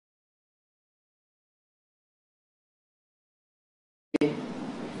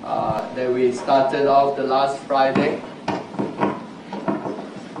that we started off the last Friday.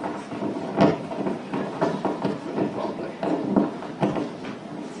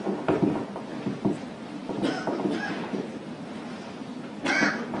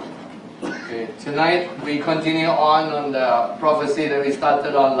 Okay, tonight we continue on the prophecy that we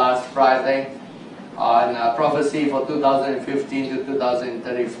started on last Friday, on prophecy for 2015 to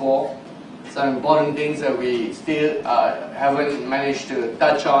 2034. Some important things that we still haven't managed to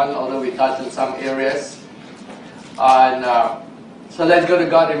touch on, although we touched on some areas. And so let's go to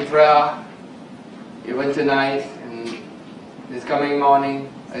God in prayer, even tonight and this coming morning,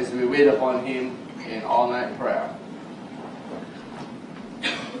 as we wait upon Him in all-night prayer.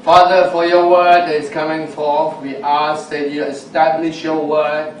 Father, for your word that is coming forth, we ask that you establish your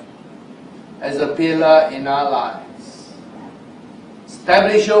word as a pillar in our lives.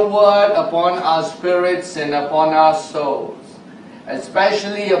 Establish your word upon our spirits and upon our souls,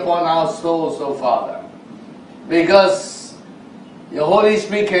 especially upon our souls, O Father, because your Holy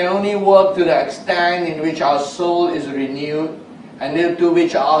Spirit can only work to the extent in which our soul is renewed, and to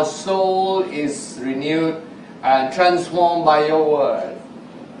which our soul is renewed and transformed by your word.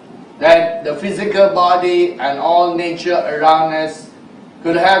 That the physical body and all nature around us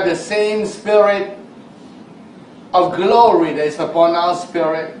could have the same spirit of glory that is upon our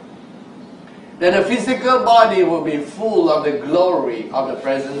spirit. That the physical body will be full of the glory of the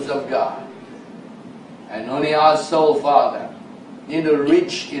presence of God. And only our soul, Father, need to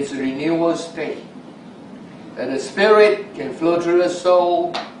reach its renewal state. That the spirit can flow through the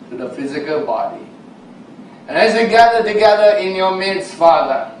soul to the physical body. And as we gather together in your midst,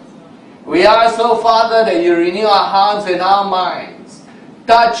 Father, we ask, oh Father, that you renew our hearts and our minds.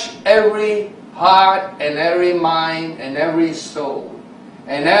 Touch every heart and every mind and every soul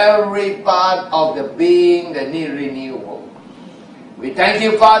and every part of the being that need renewal. We thank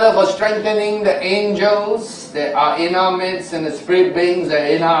you, Father, for strengthening the angels that are in our midst and the spirit beings that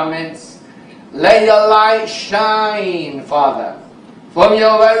are in our midst. Let your light shine, Father, from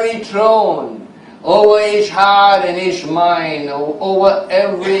your very throne over each heart and each mind, over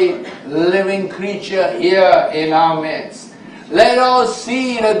every living creature here in our midst. Let us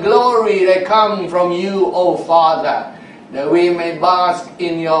see the glory that comes from you, O Father, that we may bask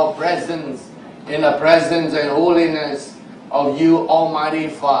in your presence, in the presence and holiness of you, Almighty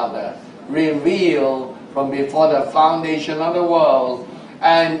Father, revealed from before the foundation of the world,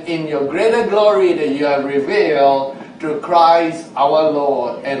 and in your greater glory that you have revealed through Christ our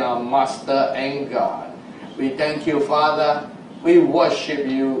Lord and our Master and God. We thank you, Father. We worship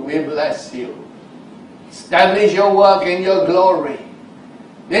you. We bless you. Establish your work in your glory.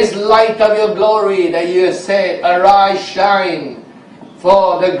 This light of your glory that you said, arise, shine,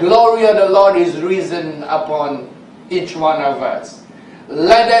 for the glory of the Lord is risen upon each one of us.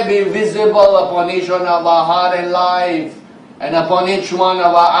 Let that be visible upon each one of our heart and life, and upon each one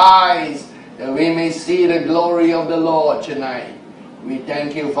of our eyes, that we may see the glory of the Lord tonight. We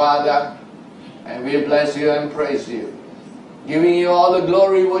thank you, Father, and we bless you and praise you, giving you all the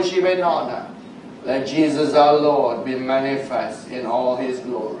glory, worship, and honor. Let Jesus our Lord be manifest in all His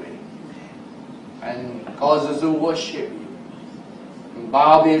glory, and cause us to worship you and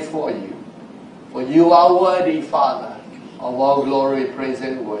bow before you. For you are worthy, Father, of all glory, praise,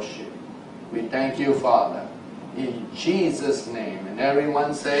 and worship. We thank you, Father, in Jesus' name. And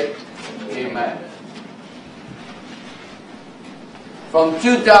everyone say, Amen. From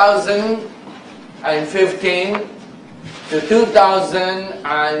 2015 to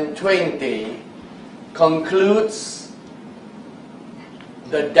 2020 concludes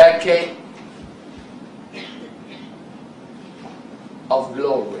the decade of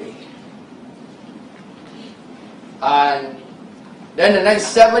glory. And then the next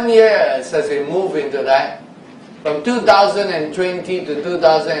 7 years, as we move into that, from 2020 to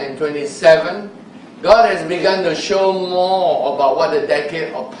 2027, God has begun to show more about what the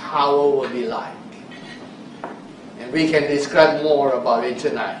decade of power will be like. And we can describe more about it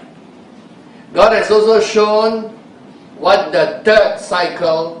tonight. God has also shown what the third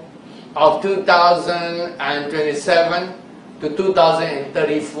cycle of 2027 to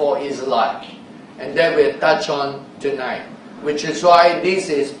 2034 is like. And that we'll touch on tonight, which is why this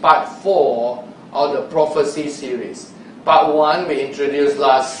is part 4 of the prophecy series. Part 1 we introduced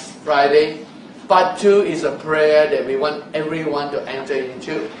last Friday. Part 2 is a prayer that we want everyone to enter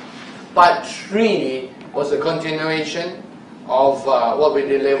into. Part 3 was a continuation of what we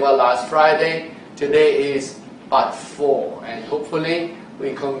delivered last Friday. Today is part 4, and hopefully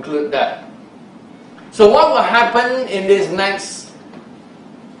we conclude that. So what will happen in these next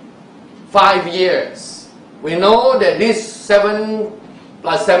 5 years? We know that these 7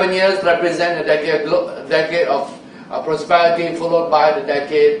 plus 7 years represent a decade of prosperity, followed by the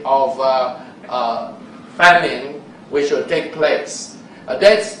decade of famine, which will take place.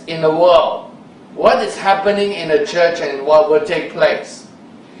 That's in the world. What is happening in the church and what will take place?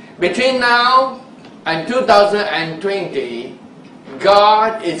 Between now and 2020,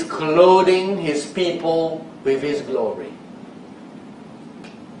 God is clothing His people with His glory.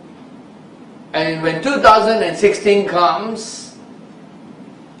 And when 2016 comes,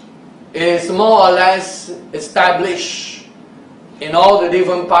 it is more or less established in all the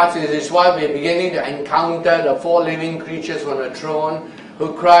different parts. This is why we are beginning to encounter the 4 living creatures on the throne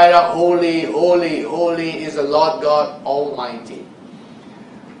who cried out, "Holy, holy, holy is the Lord God Almighty."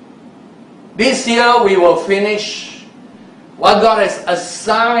 This year we will finish what God has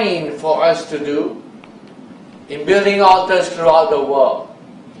assigned for us to do in building altars throughout the world.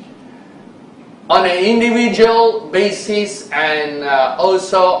 On an individual basis and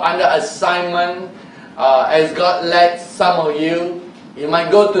also under assignment, as God led some of you, you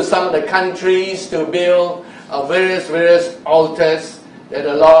might go to some of the countries to build various altars that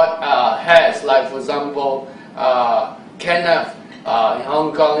the Lord has. Like for example, Kenneth in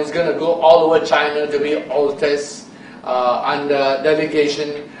Hong Kong is going to go all over China to build altars under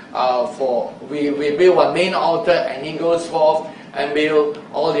delegation we build one main altar, and he goes forth and build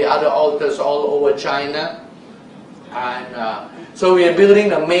all the other altars all over China. And so we are building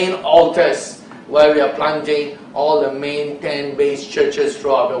the main altars where we are planting all the main 10 base churches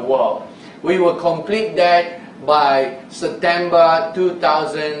throughout the world. We will complete that by September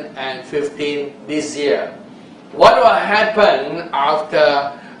 2015 this year. What will happen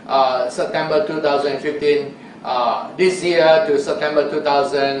after September 2015 this year to September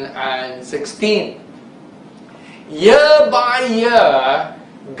 2016? Year by year,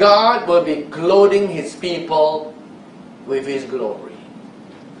 God will be clothing His people with His glory.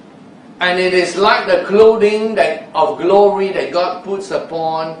 And it is like the clothing of glory that God puts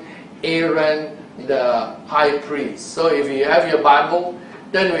upon Aaron the high priest. So if you have your Bible,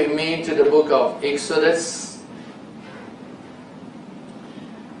 turn with me to the book of Exodus.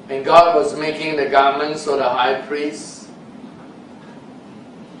 And God was making the garments of the high priest.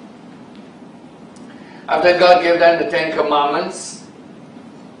 After God gave them the 10 commandments,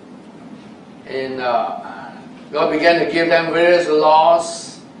 and God began to give them various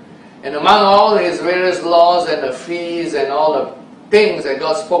laws. And among all His various laws and the feasts and all the things that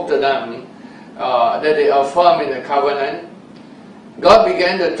God spoke to them, that they affirm in the covenant, God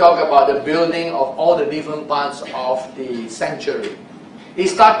began to talk about the building of all the different parts of the sanctuary. He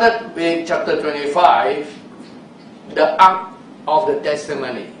started with chapter 25, the Ark of the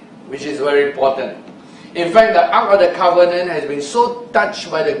Testimony, which is very important. In fact, the Ark of the Covenant has been so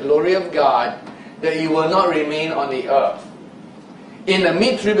touched by the glory of God that it will not remain on the earth. In the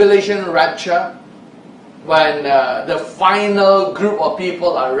mid-tribulation rapture, when the final group of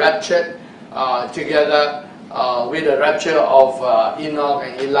people are raptured together with the rapture of Enoch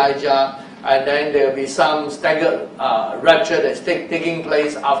and Elijah, and then there will be some staggered rapture that's taking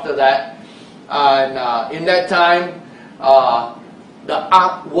place after that. And in that time, the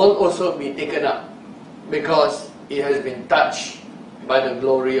ark will also be taken up because it has been touched by the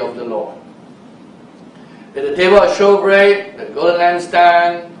glory of the Lord. The table of showbread, the golden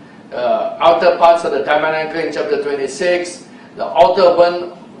lampstand, the outer parts of the tabernacle in chapter 26, the altar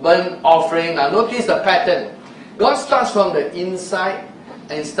burnt offering. Now notice the pattern. God starts from the inside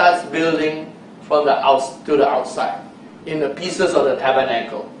and starts building from the to the outside in the pieces of the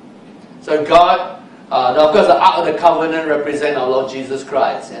tabernacle. So God, now of course the Ark of the Covenant represents our Lord Jesus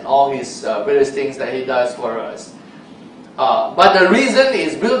Christ and all His various things that He does for us. But the reason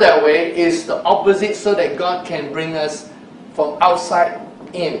it's built that way is the opposite, so that God can bring us from outside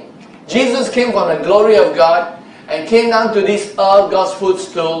in. Jesus came from the glory of God and came down to this earth, God's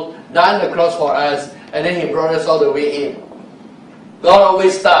footstool, died on the cross for us, and then He brought us all the way in. God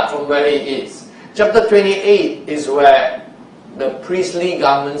always starts from where He is. Chapter 28 is where the priestly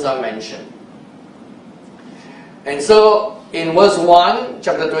garments are mentioned. And so, in verse 1,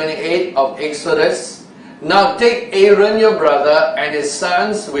 chapter 28 of Exodus, "Now take Aaron your brother and his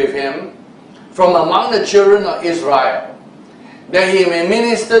sons with him from among the children of Israel, that he may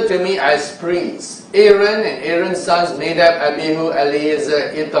minister to me as priests, Aaron and Aaron's sons Nadab, Abihu,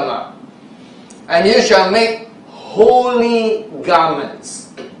 Eleazar, Ithamar. And you shall make holy garments."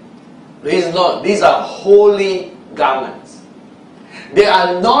 These are holy garments. They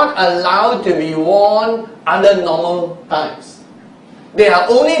are not allowed to be worn under normal times. They are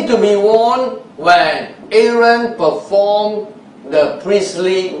only to be worn when Aaron performed the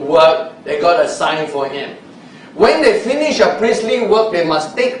priestly work that God assigned for him. When they finish a priestly work, they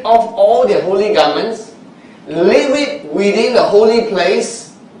must take off all their holy garments, leave it within the holy place,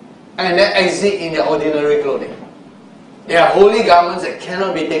 and then exit in their ordinary clothing. They are holy garments that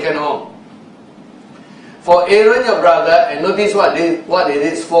cannot be taken off. For Aaron your brother, and notice what it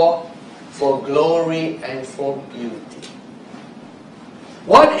is for glory and for beauty.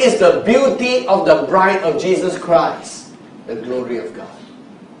 What is the beauty of the bride of Jesus Christ? The glory of God.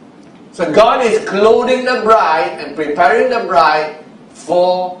 So God is clothing the bride and preparing the bride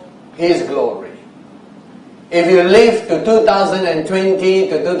for His glory. If you live to 2020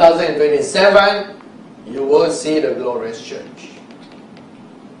 to 2027, you will see the glorious church.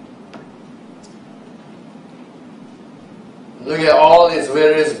 Look at all its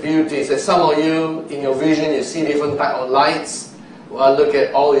various beauties. As some of you, in your vision, you see different type of lights. Well, look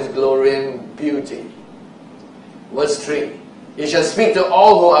at all its glory and beauty. Verse 3. You shall speak to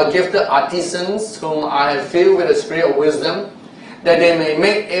all who are gifted artisans, whom I have filled with the spirit of wisdom, that they may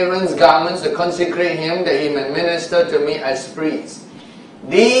make Aaron's garments to consecrate him, that he may minister to me as priest.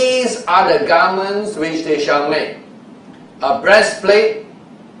 These are the garments which they shall make: a breastplate,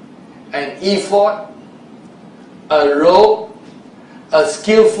 an ephod, a robe, a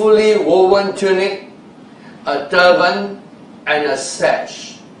skillfully woven tunic, a turban, and a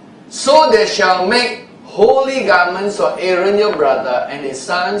sash. So they shall make holy garments for Aaron your brother and his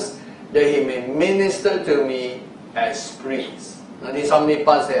sons, that he may minister to me as priests. Notice how many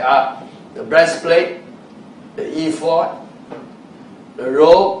parts there are: the breastplate, the ephod, the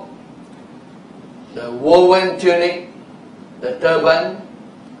robe, the woven tunic, the turban,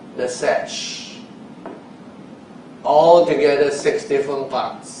 the sash. All together 6 different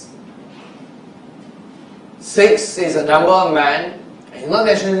parts. 6 is a number of man. It's not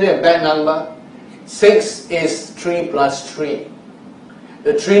necessarily a bad number. 6 is 3 plus 3.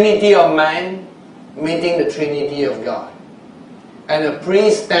 The Trinity of man meeting the Trinity of God. And the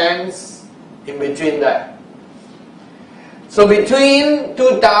priest stands in between that. So between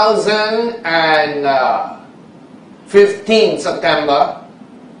 2015 September,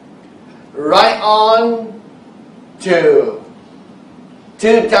 right on to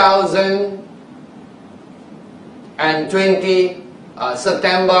 2020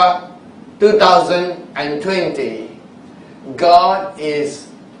 September 2020, God is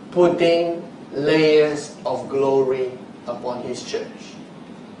putting layers of glory upon His church.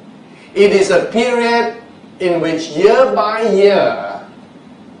 It is a period in which year by year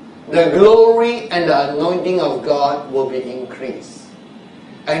the glory and the anointing of God will be increased.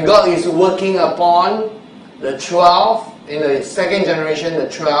 And God is working upon the 12, in the second generation, the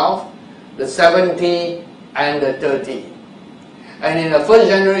 12, the 70, and the 30. And in the first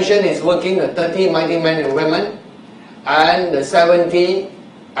generation, He's working the 30 mighty men and women, and the 70,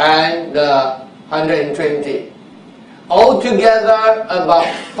 and the 120. Altogether, about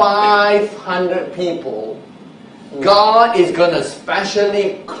 500 people. God is going to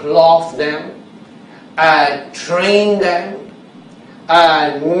specially clothe them, and train them,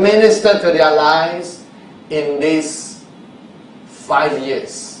 and minister to their lives in these 5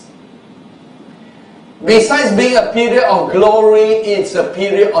 years. Besides being a period of glory, it's a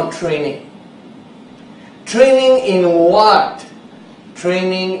period of training. Training in what?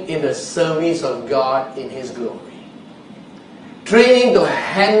 Training in the service of God in His glory. Training to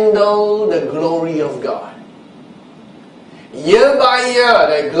handle the glory of God. Year by year,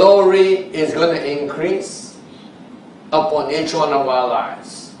 the glory is going to increase upon each one of our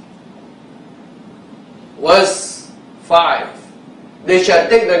lives. Verse 5. They shall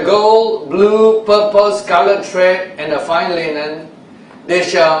take the gold, blue, purple, scarlet thread, and the fine linen. They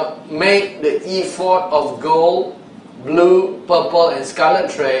shall make the ephod of gold, blue, purple, and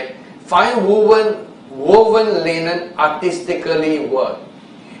scarlet thread, fine woven linen, artistically worked.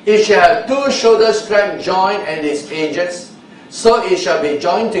 It shall have 2 shoulder straps joined at its edges, so it shall be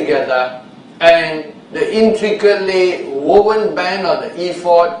joined together, and the intricately woven band of the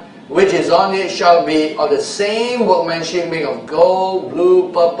ephod which is on it shall be of the same workmanship, made of gold,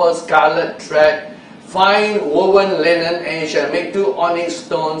 blue, purple, scarlet thread, fine woven linen, and it shall make 2 onyx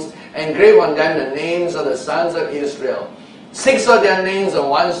stones, engrave on them the names of the sons of Israel. 6 of their names on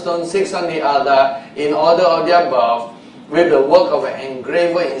one stone, 6 on the other, in order of their birth, with the work of an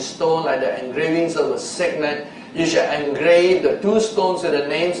engraver in stone, like the engravings of a signet. You shall engrave the 2 stones with the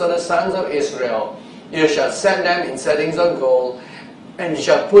names of the sons of Israel. You shall set them in settings of gold, and you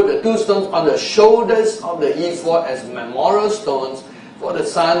shall put the 2 stones on the shoulders of the ephod as memorial stones for the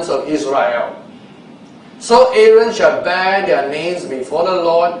sons of Israel. So Aaron shall bear their names before the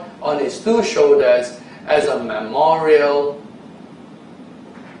Lord on his 2 shoulders as a memorial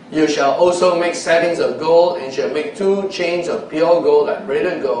You shall also make settings of gold, and shall make 2 chains of pure gold and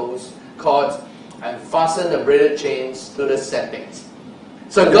braided cords, and fasten the braided chains to the settings.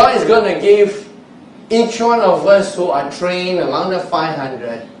 So God is going to give each one of us who are trained among the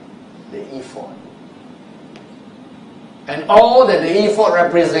 500 the ephod. And all that the ephod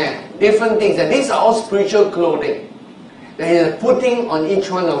represents, different things, and these are all spiritual clothing that He is putting on each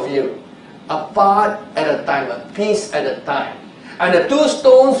one of you, a part at a time, a piece at a time. And the 2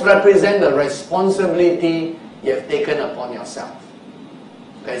 stones represent the responsibility you have taken upon yourself.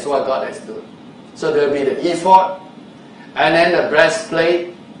 That's what God has done. So there will be the ephod, and then the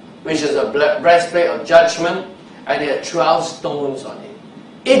breastplate, which is a breastplate of judgment, and there are 12 stones on it.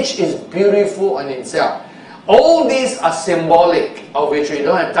 Each is beautiful on itself. All these are symbolic, of which we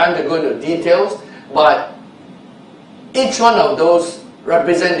don't have time to go into details, but each one of those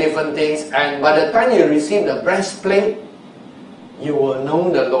represent different things, and by the time you receive the breastplate, you will know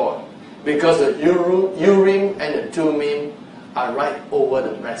the Lord, because the Urim and the Thummim are right over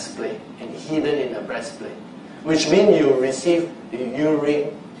the breastplate and hidden in the breastplate, which means you receive the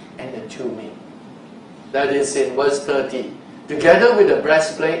Urim and the Thummim. That is in verse 30. Together with the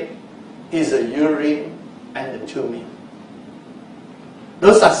breastplate is the Urim and the Thummim.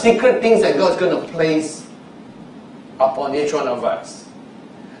 Those are secret things that God is going to place upon each one of us.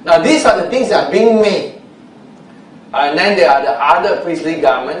 Now these are the things that are being made. And then there are the other priestly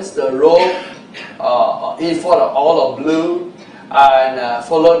garments, the robe, ephod all of blue, and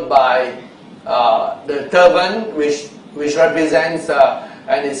followed by the turban, which represents,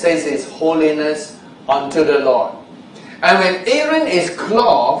 and it says, His holiness unto the Lord. And when Aaron is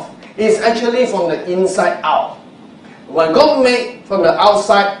clothed, it's actually from the inside out. When God made from the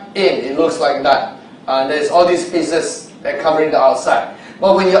outside in, it looks like that. And there's all these pieces that are covering the outside.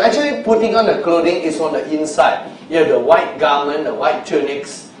 But when you're actually putting on the clothing, it's on the inside. You have the white garment, the white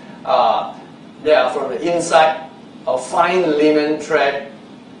tunics. They are from the inside, a fine linen thread.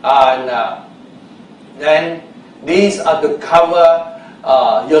 And then these are to cover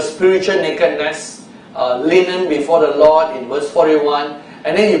your spiritual nakedness, linen before the Lord in verse 41.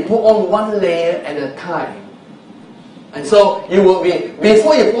 And then you put on one layer at a time. And so you will be,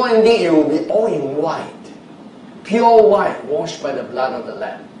 before you put on anything, you will be all in white. Pure white, washed by the blood of the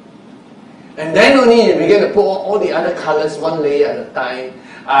Lamb. And then only you begin to put on all the other colors, one layer at a time.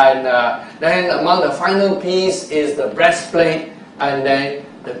 And then among the final piece is the breastplate, and then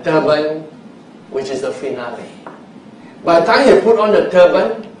the turban, which is the finale. By the time you put on the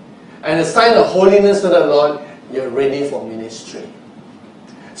turban and the sign of holiness to the Lord, you're ready for ministry.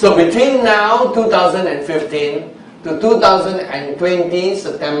 So between now, 2015, to 2020,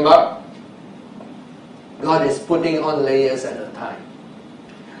 September, God is putting on layers at a time.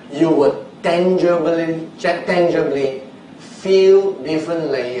 You will tangibly feel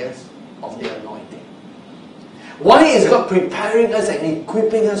different layers of the anointing. Why is God preparing us and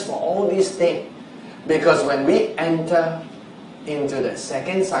equipping us for all these things? Because when we enter into the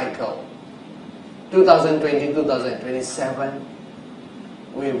second cycle, 2020-2027,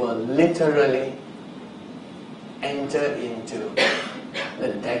 we will literally enter into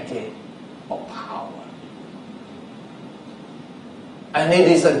the decade of power. And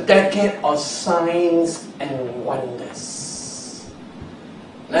it is a decade of signs and wonders.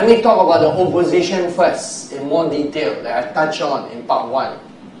 Let me talk about the opposition first in more detail that I touched on in part 1.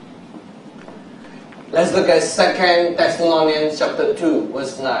 Let's look at 2 Thessalonians chapter 2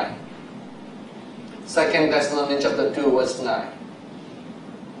 verse 9. 2 Thessalonians chapter 2 verse 9.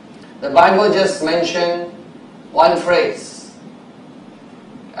 The Bible just mentioned one phrase,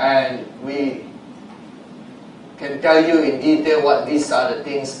 and we can tell you in detail what these other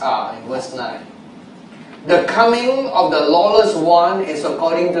things are in verse 9. The coming of the lawless one is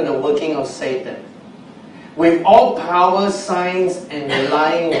according to the working of Satan, with all power, signs, and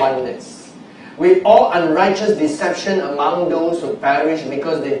lying wonders, with all unrighteous deception among those who perish,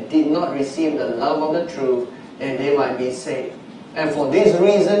 because they did not receive the love of the truth, and they might be saved. And for this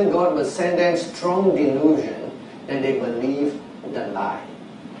reason, God will send them strong delusion, that they believe the lie.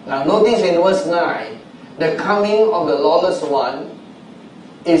 Now notice in verse 9, the coming of the lawless one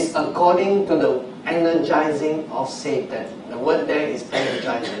is according to the energizing of Satan. The word there is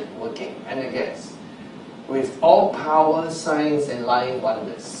energizing, working, energize. With all power, signs, and lying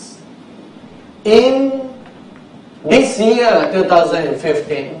wonders. In this year,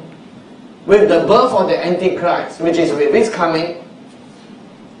 2015, with the birth of the Antichrist, which is with his coming,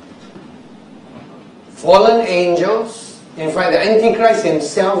 fallen angels. In fact, the Antichrist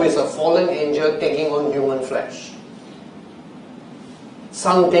himself is a fallen angel taking on human flesh.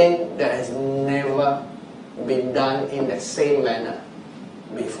 Something that has never been done in the same manner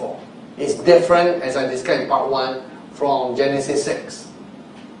before. It's different, as I described in part 1, from Genesis 6.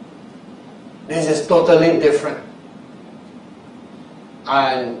 This is totally different.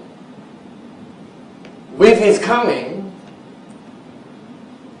 And with his coming,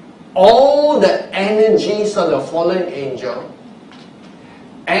 all the energies of the fallen angel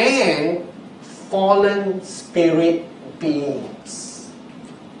and fallen spirit beings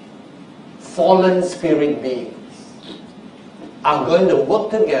are going to work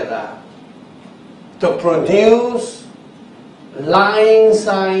together to produce lying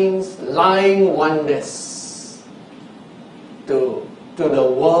signs, lying wonders to the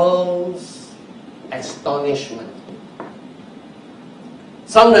world's astonishment.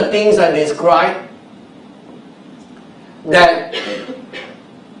 Some of the things I described, that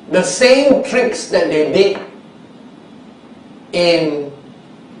the same tricks that they did in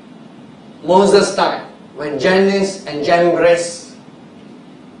Moses' time, when Jannes and Jambres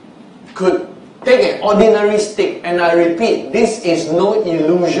could take an ordinary stick, and I repeat, this is no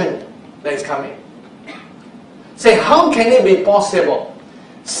illusion that is coming. Say, how can it be possible?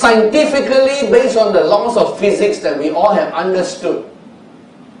 Scientifically, based on the laws of physics that we all have understood,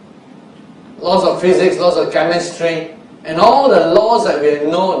 laws of physics, laws of chemistry, and all the laws that we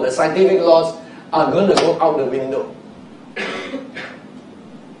know, the scientific laws, are going to go out the window.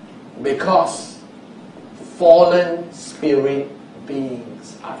 Because fallen spirit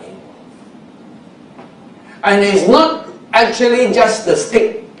beings are involved. And it's not actually just the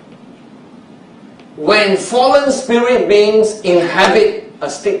stick. When fallen spirit beings inhabit a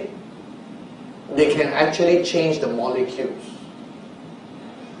stick, they can actually change the molecules.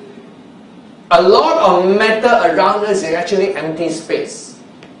 A lot of matter around us is actually empty space.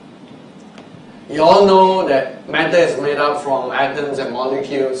 You all know that matter is made up from atoms and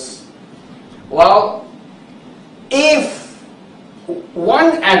molecules. Well, if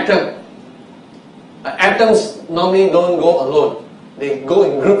one atom, atoms normally don't go alone, they go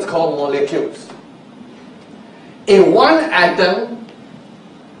in groups called molecules. If one atom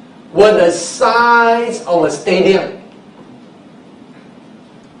were the size of a stadium,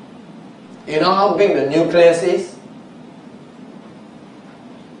 you know how big the nucleus is?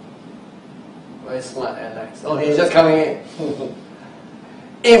 Very smart, Alex. Oh, he's just coming in.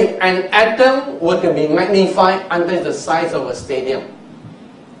 If an atom were to be magnified until the size of a stadium,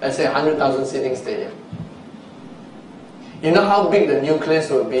 let's say 100,000 seating stadium, you know how big the nucleus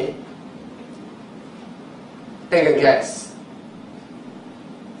would be? Take a guess.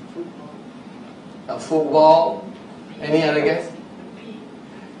 A football? Any other guess?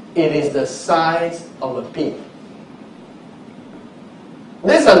 It is the size of a pea.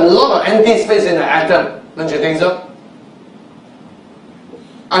 There's a lot of empty space in the atom, don't you think so?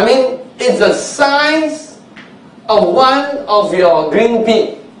 I mean, it's the size of one of your green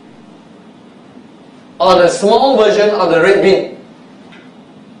pea, or the small version of the red bean.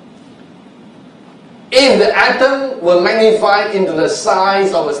 If the atom were magnified into the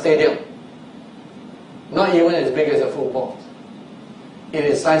size of a stadium, not even as big as a football, it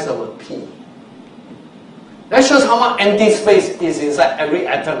is the size of a pea. That shows how much empty space is inside every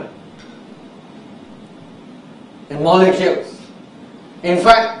atom and molecules. In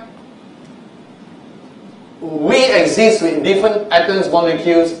fact, we exist with different atoms,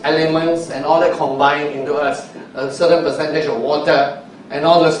 molecules, elements, and all that combined into us, a certain percentage of water and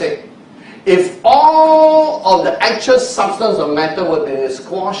all those things. If all of the actual substance of matter were to be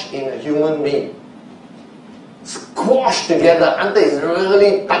squashed in a human being, squashed together until it's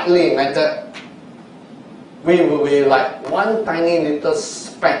really tightly matter, we will be like one tiny little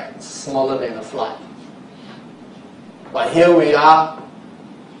speck smaller than a fly. But here we are,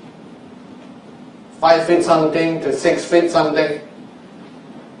 5 feet something to 6 feet something.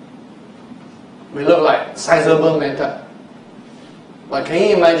 We look like sizable matter. But can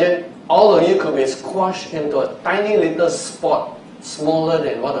you imagine, all of you could be squashed into a tiny little spot smaller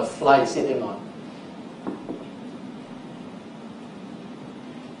than what a fly is sitting on.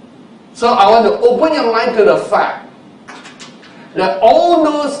 So I want to open your mind to the fact that all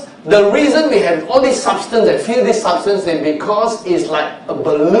those, the reason we have all this substance and feel this substance is because it's like a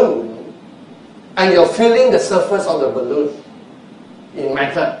balloon and you're feeling the surface of the balloon in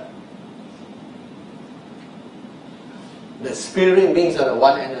matter. The spirit beings are the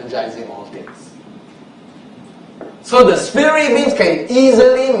one energizing all things. So the spirit beings can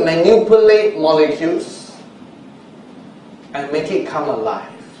easily manipulate molecules and make it come alive.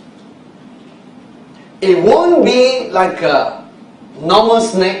 It won't be like a normal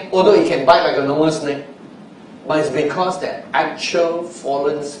snake, although it can bite like a normal snake, but it's because they're actual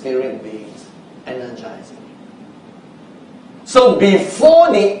fallen spirit beings energizing. So before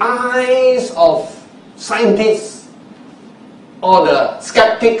the eyes of scientists or the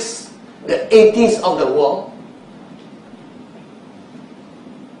skeptics, the atheists of the world,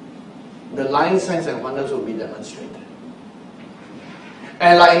 the lying signs and wonders will be demonstrated.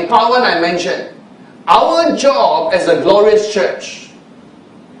 And like in part 1 I mentioned, our job as a glorious church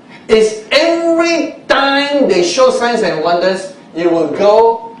is every time they show signs and wonders, you will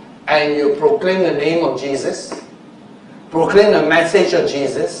go and you proclaim the name of Jesus, proclaim the message of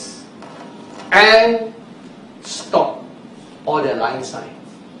Jesus, and stop all their lying signs.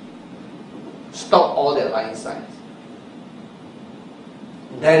 Stop all their lying signs.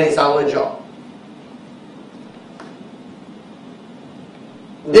 That is our job.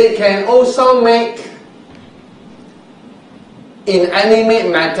 They can also make inanimate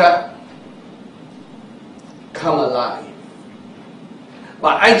matter come alive.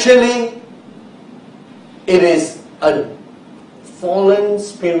 But actually, it is a fallen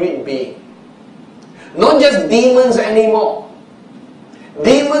spirit being. Not just demons anymore.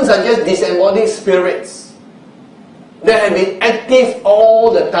 Demons are just disembodied spirits that have been active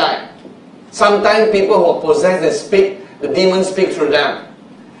all the time. Sometimes people who are possessed, they speak, the demons speak through them.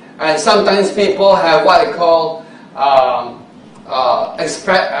 And sometimes people have what I call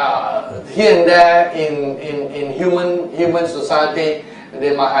here and there in human society.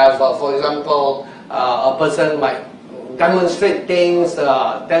 They might have, for example, a person might demonstrate things,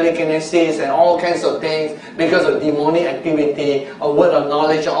 telekinesis and all kinds of things because of demonic activity, or word of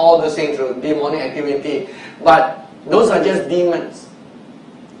knowledge, all those things through demonic activity. But those are just demons.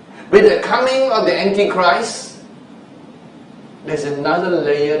 With the coming of the Antichrist, there's another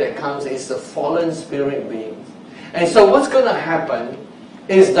layer that comes, it's the fallen spirit beings. And so what's going to happen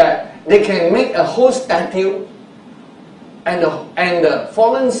is that they can make a whole statue, and the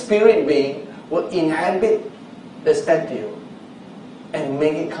fallen spirit being will inhabit the statue and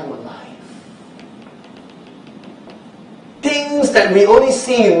make it come alive. Things that we only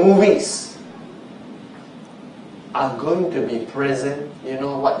see in movies are going to be present, you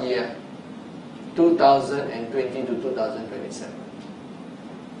know what year? 2020 to 2027.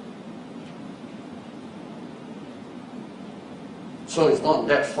 So it's not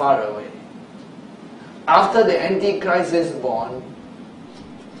that far away. After the Antichrist is born,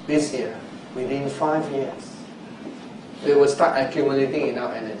 this year, within 5 years, they will start accumulating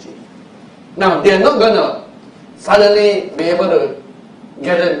enough energy. Now, they're not going to suddenly be able to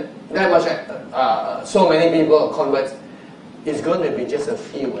get that much, so many people converts. It's going to be just a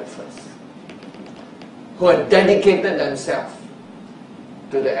few at first, who have dedicated themselves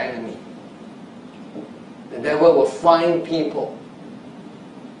to the enemy. The devil will find people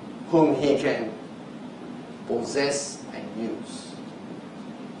whom he can possess and use.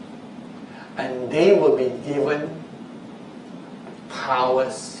 And they will be given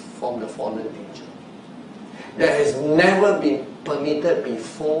powers from the fallen angel that has never been permitted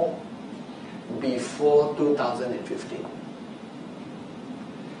before 2015.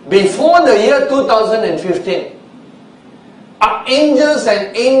 Before the year 2015, archangels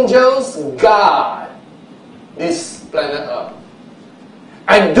and angels guard this planet Earth.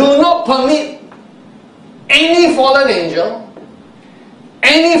 I do not permit any fallen angel,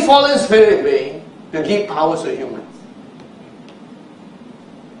 any fallen spirit being to give powers to humans.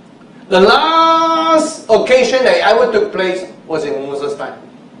 The last occasion that ever took place was in Moses' time.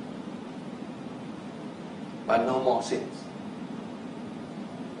 But no more since.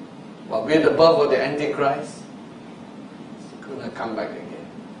 But with the birth of the Antichrist, it's going to come back again.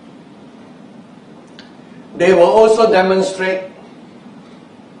 They will also demonstrate,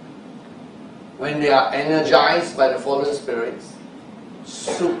 when they are energized by the fallen spirits,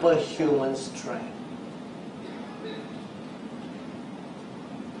 superhuman strength.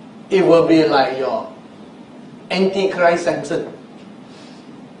 It will be like your Antichrist Samson.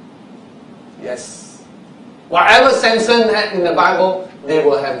 Yes. Whatever Samson had in the Bible, they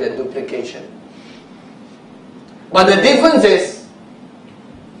will have their duplication. But the difference is,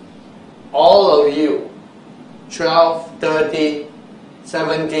 all of you, 12, 30,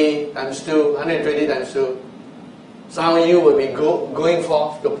 70 times 2, 120 times 2, some of you will be going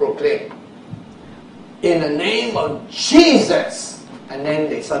forth to proclaim, in the name of Jesus, and then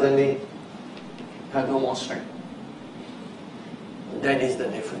they suddenly have no more strength. That is the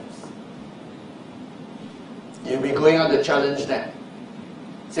difference. You'll be going out to challenge them.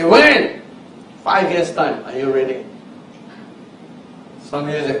 Say, when? 5 years time, are you ready? Some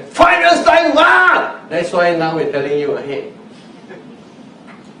of you say, 5 years time, wow! That's why now we're telling you ahead.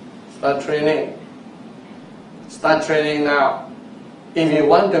 Start training. Start training now. If you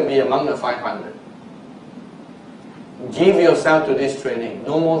want to be among the 500. Give yourself to this training.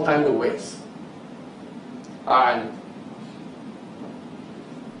 No more time to waste. And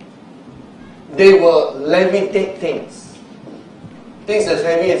they will levitate things. Things as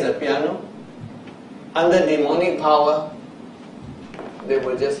heavy as a piano. Under demonic power, they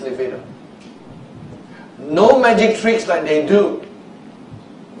will just lift it up. No magic tricks like they do,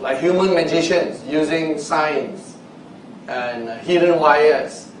 like human magicians using signs and hidden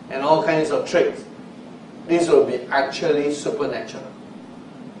wires and all kinds of tricks. This will be actually supernatural.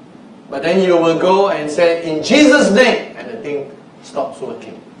 But then you will go and say, in Jesus' name, and the thing stops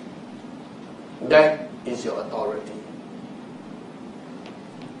working. That is your authority.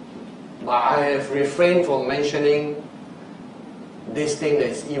 But I have refrained from mentioning this thing that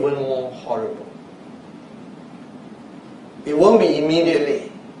is even more horrible. It won't be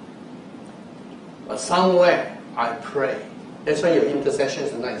immediately. But somewhere, I pray. That's why your intercession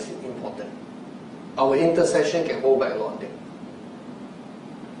tonight is important. Our intercession can hold back a lot of things.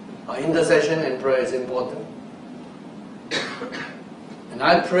 Our intercession and prayer is important. And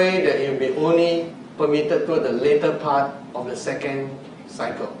I pray that it will be only permitted toward the later part of the second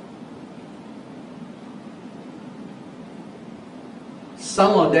cycle.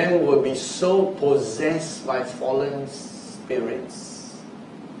 Some of them will be so possessed by fallen spirits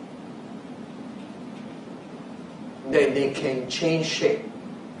that they can change shape.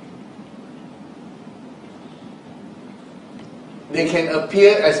 They can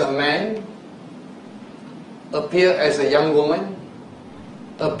appear as a man, appear as a young woman,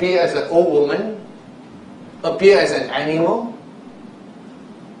 appear as an old woman, appear as an animal,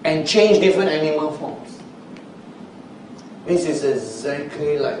 and change different animal forms. This is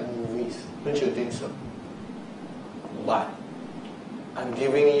exactly like movies, don't you think so? But I'm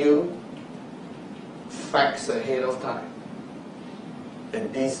giving you facts ahead of time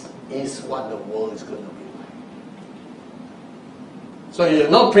that this is what the world is going to be. So you're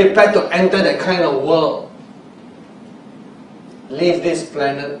not prepared to enter that kind of world. Leave this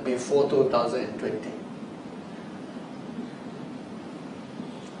planet before 2020.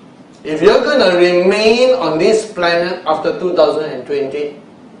 If you're going to remain on this planet after 2020,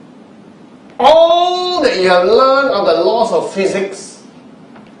 all that you have learned of the laws of physics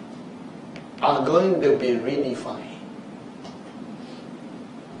are going to be redefined.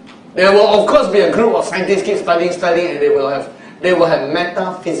 There will of course be a group of scientists keep studying, and they will have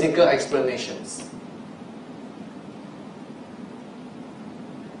metaphysical explanations.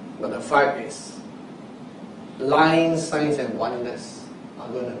 But the fact is, lying signs and wonders are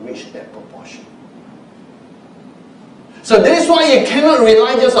going to reach that proportion. So that's why you cannot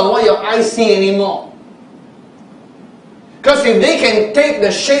rely just on what your eyes see anymore. Because if they can take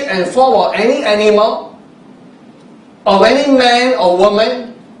the shape and form of any animal, of any man or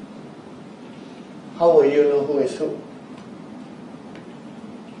woman, how will you know who is who?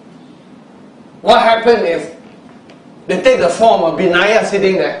 What happens if they take the form of Binaya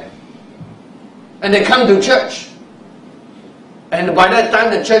sitting there and they come to church, and by that time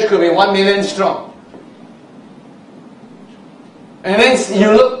the church could be 1 million strong, and then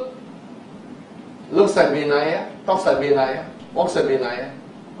you looks like Binaya, talks like Binaya, walks like Binaya,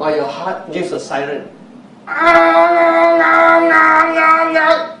 but your heart gives a siren.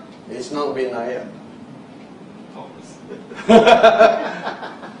 It's not Binaya.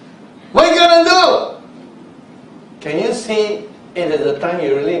 What are you going to do? Can you see it at the time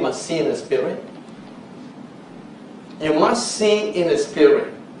you really must see in the spirit? You must see in the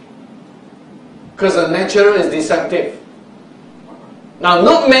spirit. Because the natural is deceptive. Now,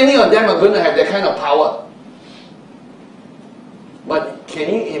 not many of them are going to have that kind of power. But can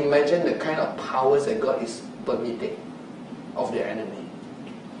you imagine the kind of powers that God is permitting of the enemy?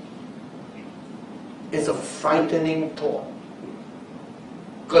 It's a frightening thought.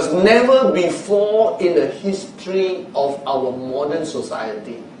 Because never before in the history of our modern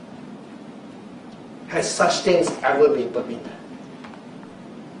society has such things ever been permitted.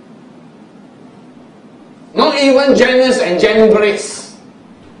 Not even Janus and Jambres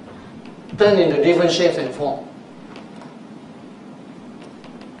turn into different shapes and forms.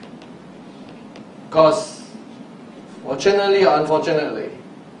 Because, fortunately or unfortunately,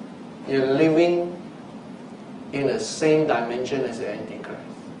 you're living in the same dimension as the Antichrist.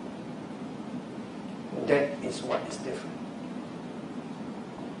 That is what is different.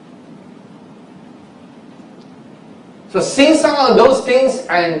 So see some of those things,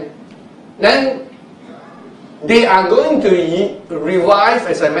 and then they are going to revive,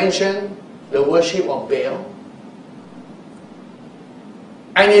 as I mentioned, the worship of Baal.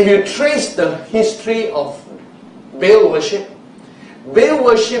 And if you trace the history of Baal worship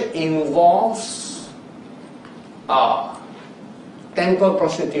involves temple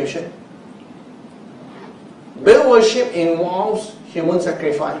prostitution. Baal worship involves human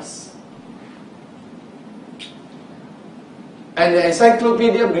sacrifice. And the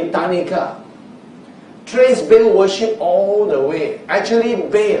Encyclopedia Britannica traced Baal worship all the way. Actually,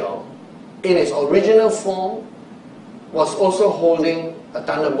 Baal, in its original form, was also holding a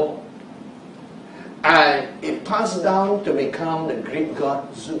thunderbolt. And it passed down to become the Greek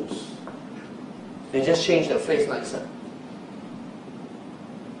god Zeus. They just changed the face nicer.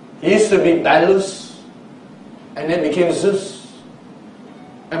 He used to be Belus, and then became Zeus.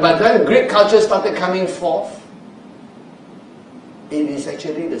 And by the time Greek culture started coming forth, it is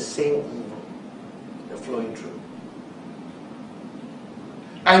actually the same evil, the flowing through.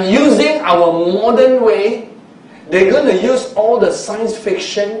 And using our modern way, they're going to use all the science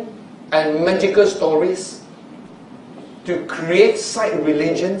fiction and magical stories to create side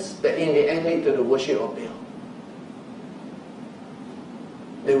religions that in the end lead to the worship of Baal.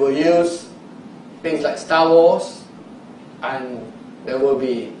 They will use things like Star Wars, and there will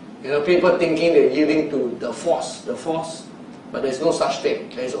be people thinking they're yielding to the Force, but there's no such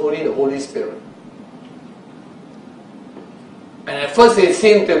thing. There's only the Holy Spirit. And at first it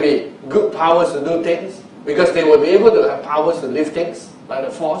seemed to be good powers to do things, because they will be able to have powers to lift things like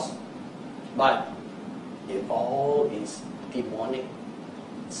the Force, but it all is demonic,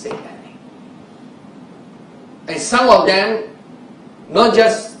 satanic. And some of them not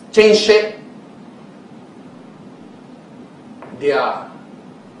just change shape, they're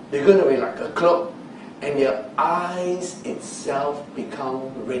going to be like a cloak, and their eyes itself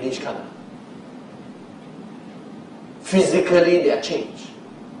become reddish color. Physically, they are changed.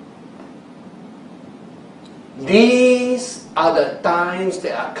 These are the times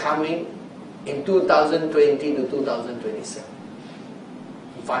that are coming in 2020 to 2027.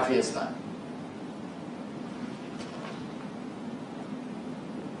 In 5 years' time.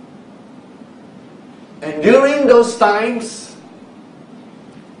 And during those times,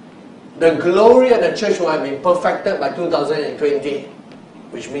 the glory of the church will have been perfected by 2020,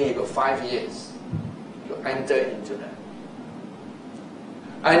 which means you got 5 years to enter into that.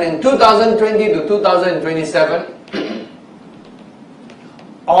 And in 2020 to 2027,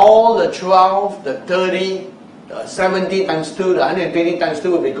 all the 12, the 30, the 70 times 2, the 120 times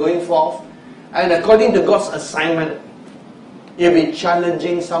 2 will be going forth. And according to God's assignment, He'll be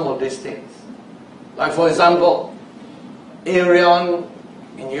challenging some of these things. Like for example, Arion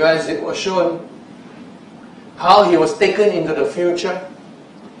in US, it was shown how he was taken into the future,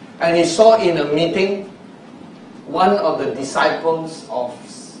 and he saw in a meeting one of the disciples of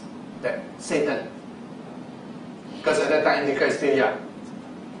that Satan, because at that time Antichrist is still young,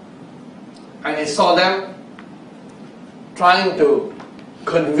 and he saw them trying to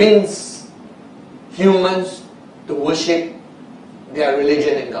convince humans to worship their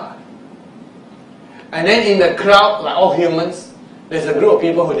religion and God. And then in the crowd, like all humans, there's a group of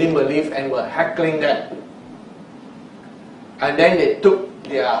people who didn't believe and were heckling that. And then they took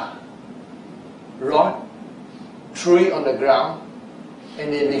their rod, threw it on the ground,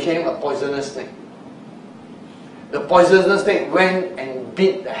 and it became a poisonous snake. The poisonous snake went and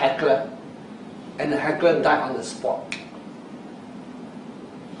bit the heckler, and the heckler died on the spot.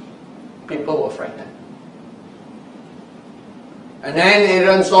 People were frightened. And then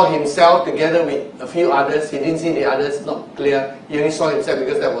Aaron saw himself together with a few others. He didn't see the others, not clear. He only saw himself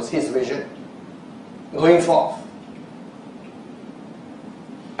because that was his vision, going forth.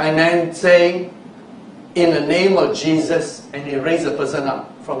 And then saying, in the name of Jesus, and he raised the person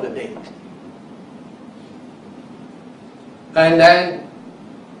up from the dead. And then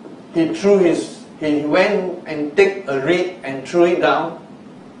he went and took a reed and threw it down,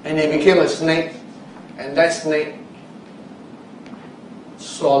 and it became a snake, and that snake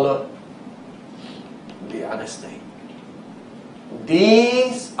swallowed the other snake.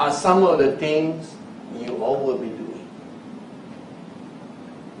 These are some of the things you all will be doing.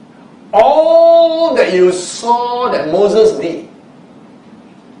 All that you saw that Moses did,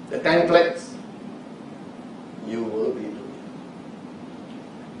 the 10 plagues, you will be doing.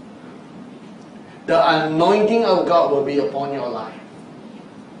 The anointing of God will be upon your life.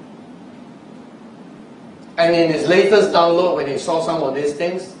 And in his latest download, when he saw some of these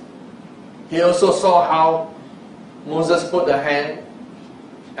things, he also saw how Moses put the hand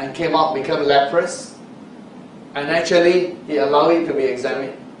and came out, become leprous, and actually he allowed it to be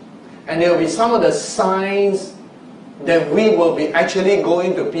examined. And there will be some of the signs that we will be actually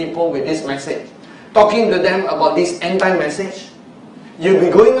going to people with this message, talking to them about this end-time message. You'll be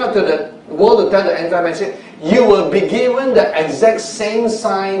going out to the world to tell the end-time message. You will be given the exact same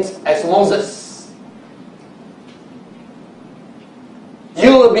signs as Moses.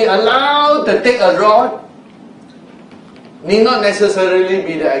 You will be allowed to take a rod, need not necessarily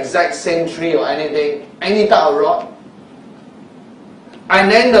be the exact same tree or anything, any type of rod. And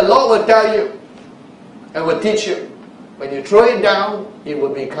then the Lord will tell you and will teach you. When you throw it down, it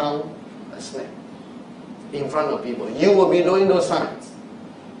will become a snake in front of people. You will be doing those signs.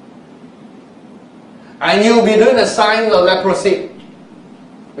 And you will be doing the sign of leprosy,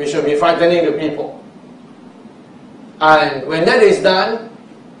 which will be frightening to people. And when that is done,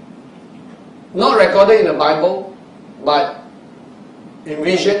 not recorded in the Bible, but in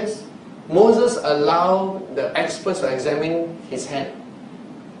visions, Moses allowed the experts to examine his hand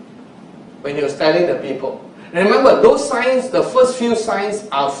when he was telling the people. And remember, those signs, the first few signs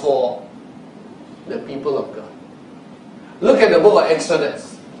are for the people of God. Look at the book of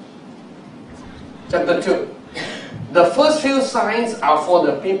Exodus, chapter 2. The first few signs are for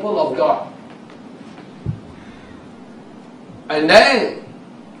the people of God. And then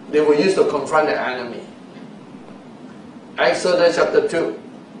they were used to confront the enemy. Exodus chapter 2.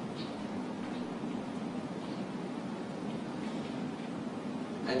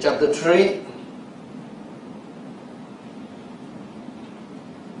 And chapter 3.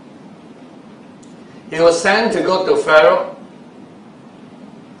 He was sent to go to Pharaoh.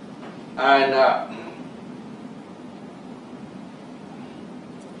 And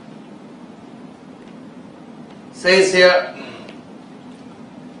says here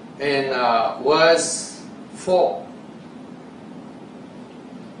in verse 4,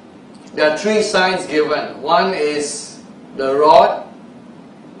 there are three signs given. One is the rod,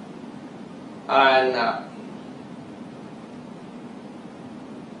 and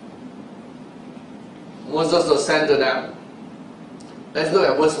Moses was sent to them. Let's look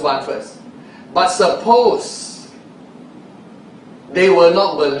at verse 1 first. But suppose they will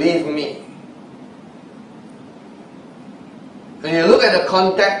not believe me. When you look at the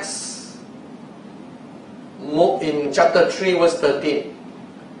context, in chapter 3 verse 13,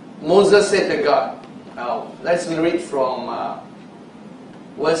 Moses said to God, now let's read from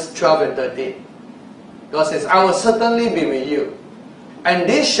verse 12 and 13. God says, I will certainly be with you, and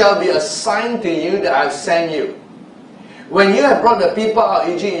this shall be a sign to you that I have sent you. When you have brought the people out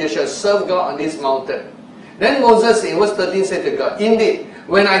of Egypt, you shall serve God on this mountain. Then Moses in verse 13 said to God, indeed,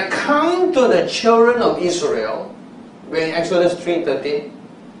 when I come to the children of Israel, in Exodus 3:13,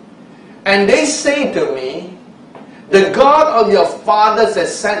 and they say to me, the God of your fathers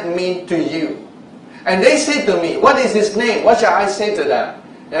has sent me to you. And they say to me, what is his name? What shall I say to them?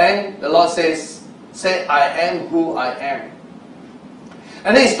 Then the Lord says, say, I am who I am.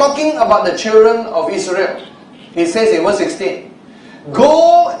 And he's talking about the children of Israel. He says in verse 16,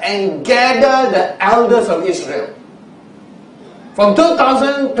 go and gather the elders of Israel. From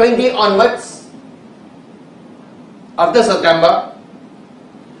 2020 onwards, after September,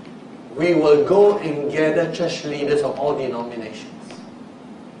 we will go and gather church leaders of all denominations.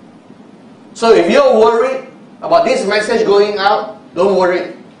 So if you're worried about this message going out, don't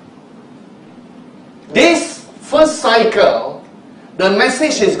worry. This first cycle, the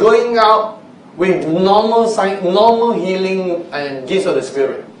message is going out with normal healing and gifts of the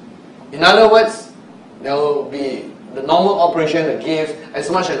Spirit. In other words, there will be the normal operation of gifts, as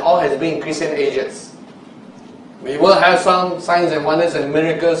much as all has been in Christian ages. We will have some signs and wonders and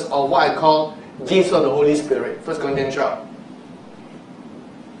miracles of what I call gifts of the Holy Spirit. 1 Corinthians 12.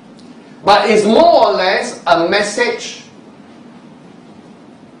 But it's more or less a message,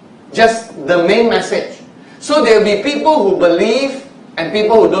 just the main message. So there will be people who believe and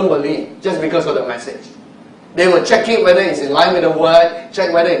people who don't believe just because of the message. They will check it whether it's in line with the word,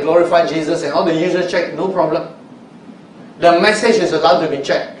 check whether it glorifies Jesus, and all the users check, no problem. The message is allowed to be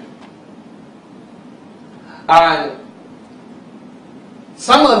checked. And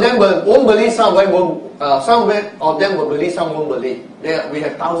some of them won't believe, some of them will believe, some won't believe. We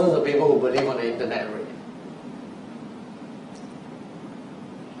have thousands of people who believe on the internet already.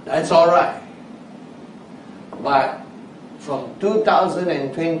 That's alright. But from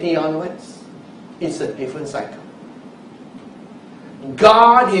 2020 onwards, it's a different cycle.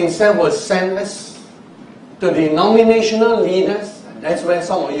 God Himself will send us to denominational leaders, and that's where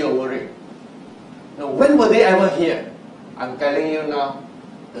some of you are worried. Now, when will they ever hear? I'm telling you now,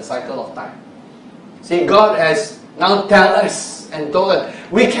 the cycle of time. See, God has now told us and told us,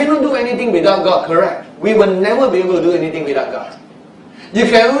 we cannot do anything without God, correct? We will never be able to do anything without God. You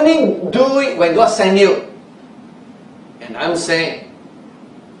can only do it when God sends you. And I'm saying,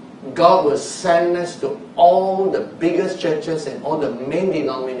 God will send us to all the biggest churches and all the main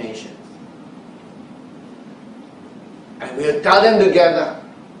denominations. And we'll tell them together.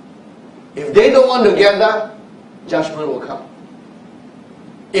 If they don't want to gather, judgment will come.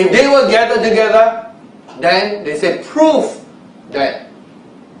 If they were gathered together, then they say, prove that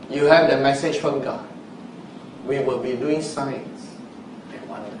you have the message from God. We will be doing signs and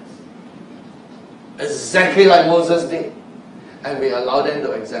wonders. Exactly like Moses did. And we allow them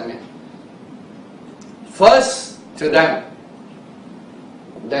to examine. First to them,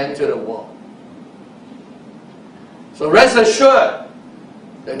 then to the world. So rest assured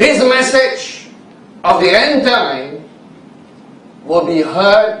that this message of the end time will be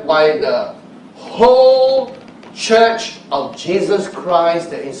heard by the whole Church of Jesus Christ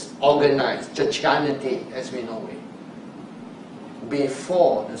that is organized, churchianity as we know it,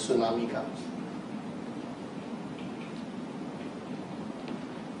 before the tsunami comes.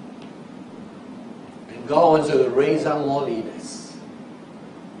 And God wants to raise up more leaders.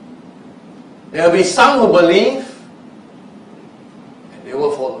 There will be some who believe, and they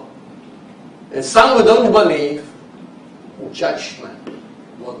will follow. And some who don't believe, judgment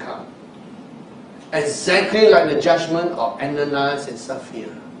will come. Exactly like the judgment of Ananias and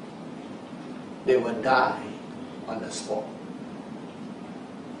Sapphira. They will die on the spot.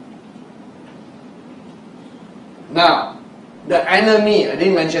 Now, the enemy, I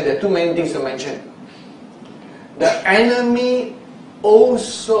didn't mention, there are too many things to mention. The enemy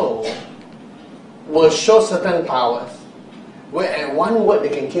also will show certain powers where at one word they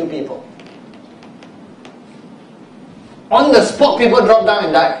can kill people. On the spot, people drop down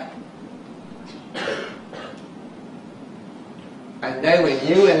and die. And then when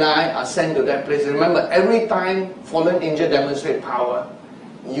you and I are sent to that place, remember, every time fallen angel demonstrate power,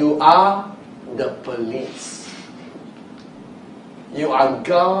 you are the police. You are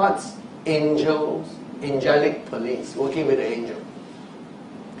God's angels, angelic police, working with the angel.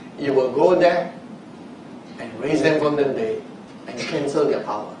 You will go there and raise them from the dead and cancel their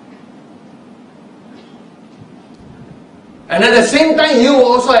power. And at the same time, you will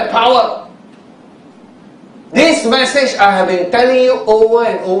also have power. This message I have been telling you over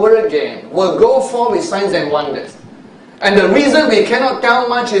and over again will go forth with signs and wonders. And the reason we cannot tell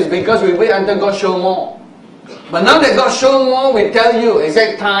much is because we wait until God show more. But now that God shown more, we tell you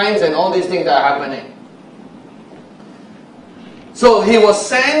exact times and all these things that are happening. So he was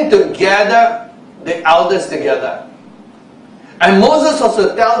sent to gather the elders together. And Moses was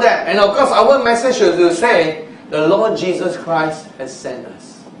to tell them, and of course our message is to say, the Lord Jesus Christ has sent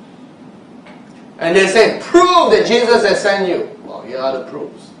us. And they say, prove that Jesus has sent you. Well, here are the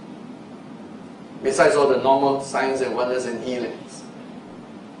proofs. Besides all the normal signs and wonders and healings.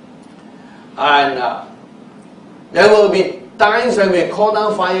 And there will be times when we call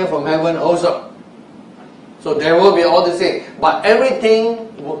down fire from heaven also. So there will be all the things. But everything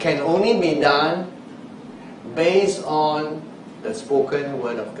can only be done based on the spoken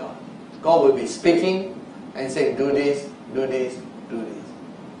word of God. God will be speaking and saying, do this, do this, do this.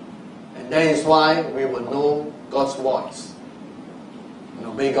 And that is why we will know God's voice and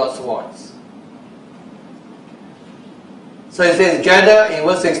obey God's voice. So it says, gather in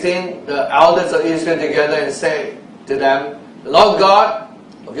verse 16, the elders of Israel together and say to them, the Lord God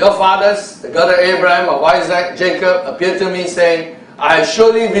of your fathers, the God of Abraham, of Isaac, Jacob, appeared to me saying, I have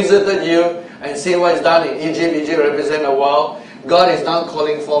surely visited you and seen what is done in Egypt. Egypt represents the world. God is now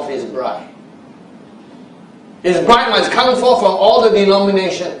calling forth His bride. His bride must come forth from all the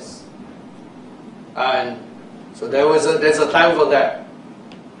denominations. And so there's a time for that.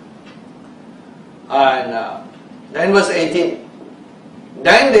 And then verse 18.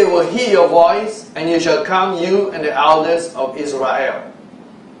 Then they will hear your voice, and you shall come, you and the elders of Israel.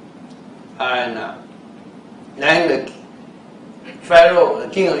 And then the Pharaoh, the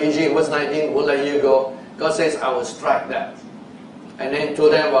king of Egypt, verse 19, will let you go. God says, I will strike that. And then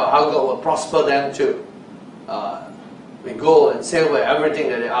told them about how God will prosper them too. With gold and silver, everything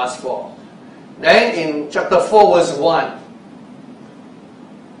that they asked for. Then in chapter 4 verse 1.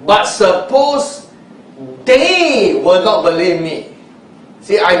 But suppose they will not believe me.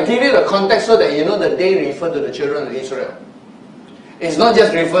 See, I give you the context so that you know that they refer to the children of Israel. It's not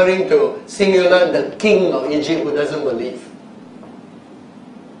just referring to singular, the king of Egypt who doesn't believe.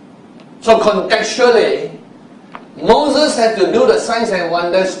 So contextually, Moses had to do the signs and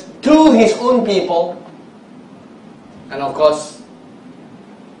wonders to his own people. And of course,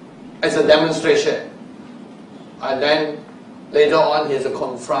 as a demonstration. And then later on he has to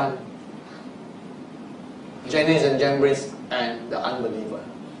confront Jannes and Jambres and the unbeliever.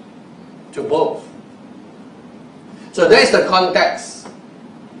 To both. So that is the context.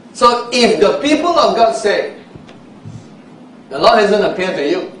 So if the people of God say, the Lord hasn't appeared to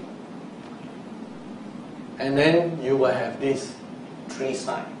you, and then you will have these three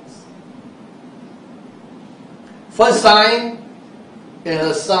signs. First sign, is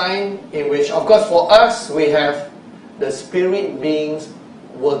a sign in which, of course, for us, we have the spirit beings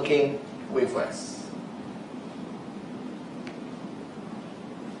working with us.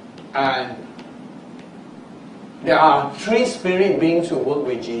 And there are 3 spirit beings who work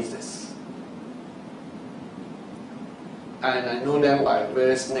with Jesus. And I know them by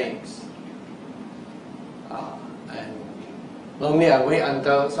various names. And normally I wait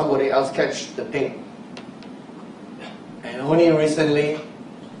until somebody else catch the thing. And only recently,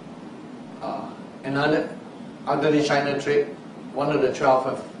 after the China trip, one of the 12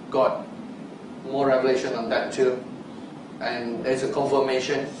 have got more revelation on that too. And there's a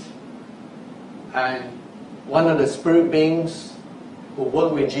confirmation. And one of the spirit beings who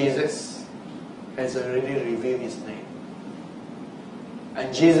work with Jesus has already revealed his name.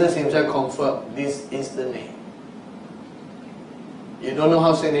 And Jesus himself confirmed, this is the name. You don't know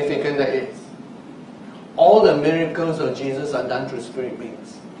how significant that is. All the miracles of Jesus are done through spirit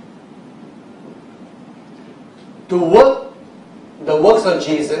beings. To work the works of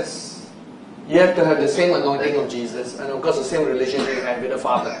Jesus, you have to have the same anointing of Jesus, and of course the same relationship you have with the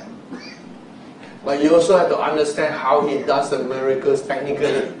Father. But you also have to understand how he does the miracles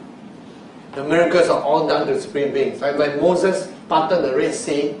technically. The miracles are all done through spirit beings. Like when Moses parted the Red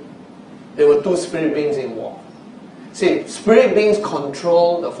Sea, there were 2 spirit beings involved. See, spirit beings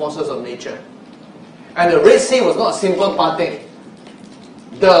control the forces of nature. And the Red Sea was not a simple parting.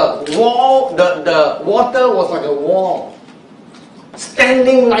 The water was like a wall,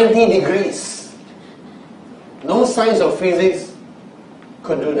 standing 90 degrees. No science of physics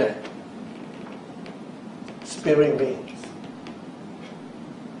could do that. Spirit beings.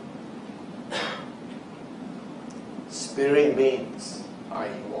 Spirit beings are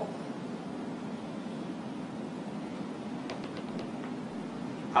involved.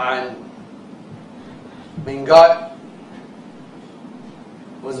 And when God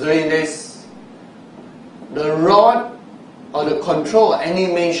was doing this, the rod or the control or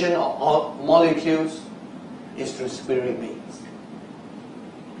animation of molecules is through spirit beings.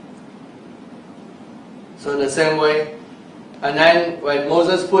 So in the same way, and then when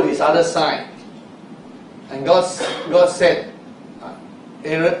Moses put his other sign, and God said,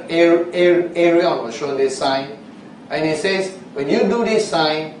 Aaron was shown this sign, and he says, when you do this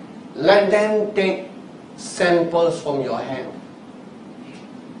sign, let them take samples from your hand,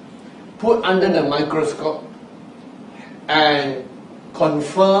 put under the microscope, and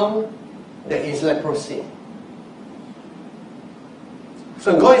confirm there is leprosy.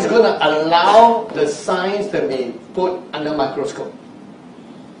 So God is going to allow the signs to be put under microscope.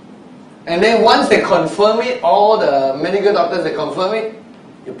 And then once they confirm it, all the medical doctors, they confirm it,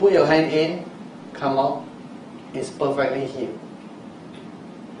 you put your hand in, come out, it's perfectly healed.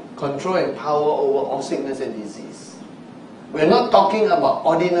 Control and power over all sickness and disease. We're not talking about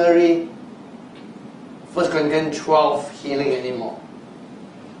ordinary 1 Corinthians 12 healing anymore.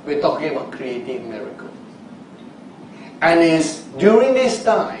 We're talking about creative miracles. And it's during this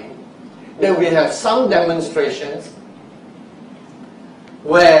time that we have some demonstrations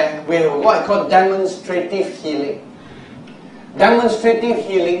where we have what I call demonstrative healing. Demonstrative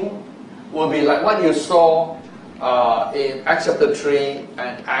healing will be like what you saw in Acts chapter 3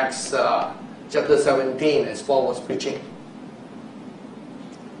 and Acts chapter 17 as Paul was preaching,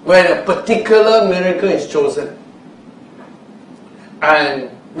 where a particular miracle is chosen. And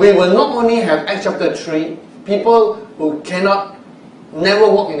we will not only have Acts chapter 3, people who never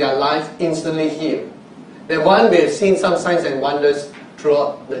walk in their life instantly healed. The one we have seen some signs and wonders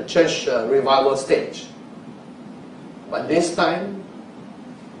throughout the church revival stage. But this time,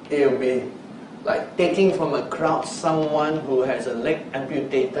 it will be like taking from a crowd someone who has a leg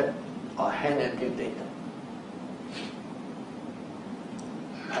amputated or hand amputated.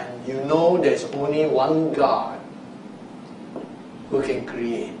 And you know there's only one God who can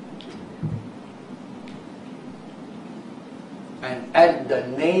create. And at the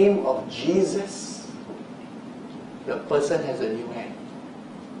name of Jesus, the person has a new hand.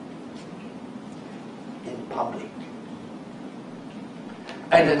 In public.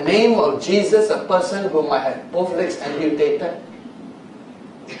 At the name of Jesus, a person who might have both legs amputated,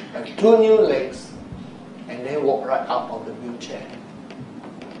 have 2 new legs, and then walk right out of the wheelchair.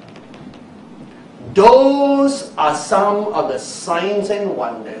 Those are some of the signs and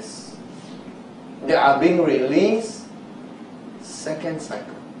wonders that are being released second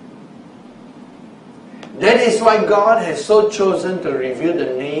cycle. That is why God has so chosen to reveal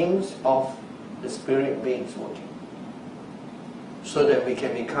the names of the spirit beings working, so that we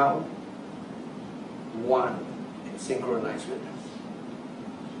can become one and synchronize with us.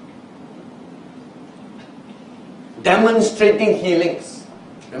 demonstrating healings.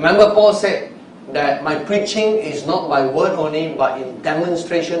 Remember Paul said that my preaching is not by word only, but in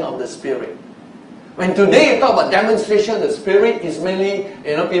demonstration of the Spirit. When today you talk about demonstration of the Spirit, it's mainly,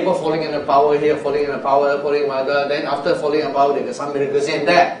 people falling in the power here, falling in the power, falling in the power, then after falling in the power, there's some miracles here and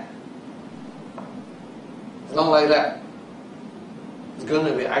there. It's not like that. It's going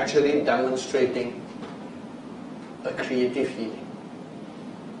to be actually demonstrating a creative healing.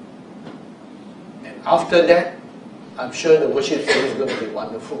 And after that, I'm sure the worship service is going to be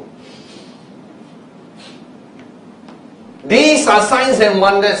wonderful. These are signs and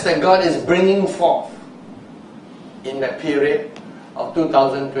wonders that God is bringing forth in that period of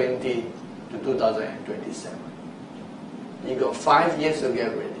 2020 to 2027. You got 5 years to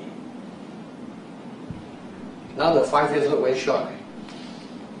get ready. Now the 5 years look very short.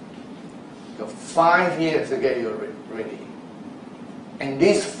 You got 5 years to get you ready. And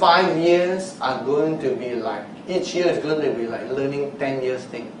these 5 years are going to be like, each year is going to be like learning 10 years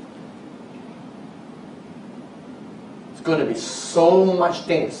thing. It's going to be so much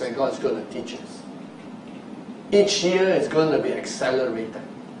things that God's going to teach us. Each year is going to be accelerated.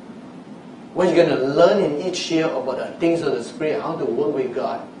 What you're going to learn in each year about the things of the Spirit, how to work with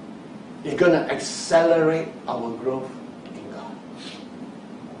God, is going to accelerate our growth in God.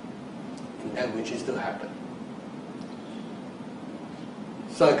 In that which is to happen.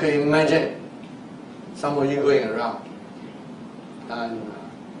 So I can imagine some of you going around and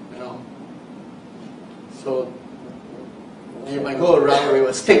so you might go around with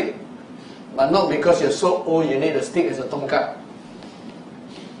a stick, but not because you're so old you need a stick as a tongkat,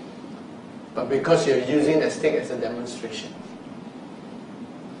 but because you're using the stick as a demonstration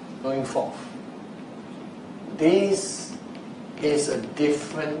going forth. This is a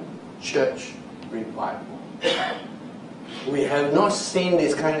different church revival. We have not seen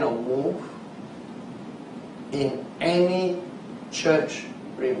this kind of move in any church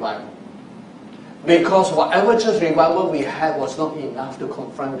revival. Because whatever church revival we had was not enough to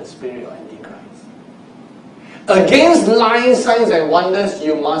confront the spirit of Antichrist. Against lying signs and wonders,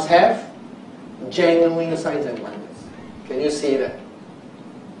 you must have genuine signs and wonders. Can you see that?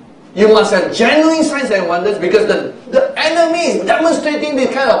 You must have genuine signs and wonders, because the enemy is demonstrating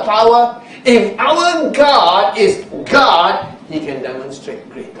this kind of power. If our God is God, He can demonstrate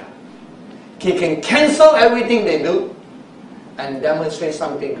greater. He can cancel everything they do and demonstrate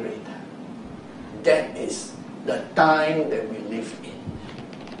something greater. That is the time that we live in.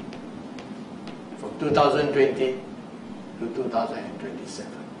 From 2020 to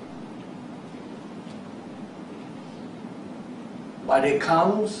 2027. But it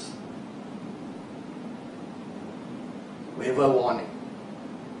comes with a warning.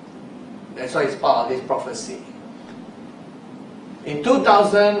 That's why it's part of this prophecy. In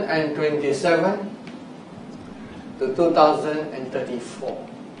 2027 to 2034,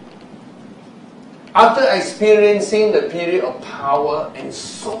 after experiencing the period of power and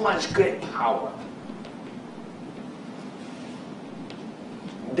so much great power,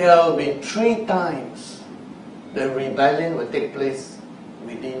 there will be 3 times the rebellion will take place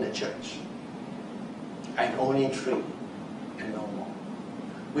within the church. And only 3 and no more.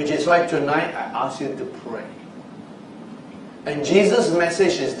 Which is why tonight I ask you to pray. And Jesus'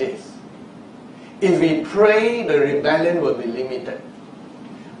 message is this: if we pray, the rebellion will be limited.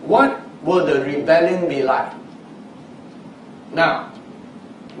 What will the rebellion be like? Now,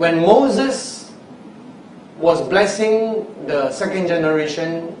 when Moses was blessing the second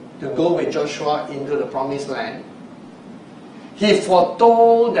generation to go with Joshua into the promised land, he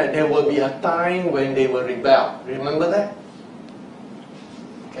foretold that there will be a time when they will rebel. Remember that?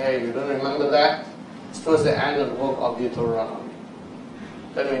 Okay, you don't remember that? It's towards the end of the book of Deuteronomy.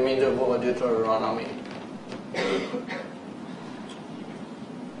 Then we meet the book of Deuteronomy.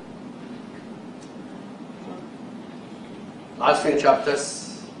 Last few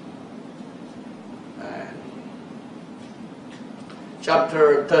chapters. And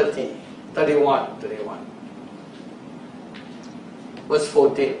chapter 31. Verse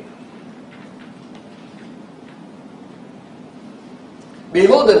 14.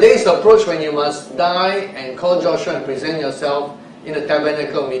 Behold, the days approach when you must die and call Joshua and present yourself in the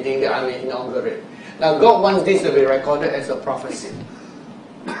tabernacle meeting that I may inaugurate. Now God wants this to be recorded as a prophecy.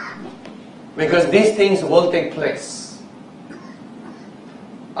 Because these things will take place.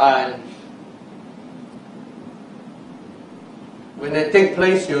 And when they take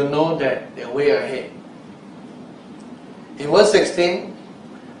place, you know that they're way ahead. In verse 16,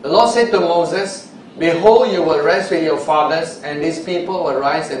 the Lord said to Moses, behold, you will rest with your fathers, and these people will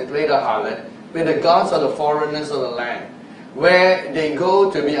rise and play the harlot with the gods of the foreigners of the land, where they go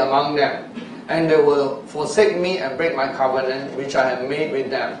to be among them. and they will forsake me and break my covenant which I have made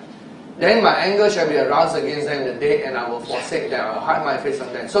with them. Then my anger shall be aroused against them in the day, and I will forsake them. I will hide my face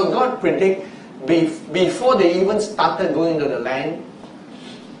from them. So God predict before they even started going to the land,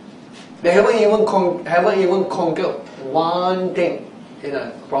 they haven't even conquered one thing in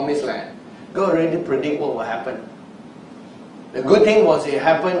a promised land. God already predict what will happen. The good thing was it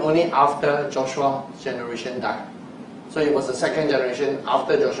happened only after Joshua's generation died. So it was the second generation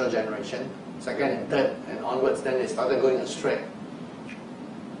after Joshua's generation, second and third and onwards, then they started going astray.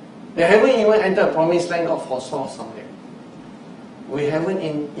 They haven't even entered the promised land. God foresaw something. We haven't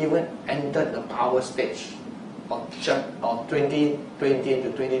even entered the power stage of 2020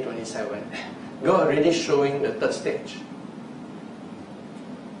 to 2027. God already showing the third stage.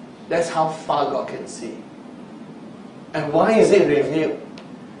 That's how far God can see. And why is it revealed?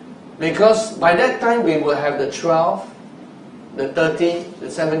 Because by that time we will have the 12, the 30, the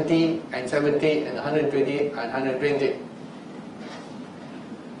 70, and 70, and 120, and 120.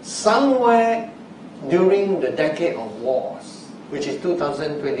 Somewhere during the decade of wars, which is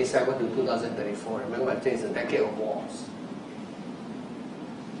 2027 to 2034, remember I said it's a decade of wars.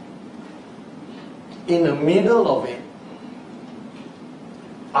 In the middle of it,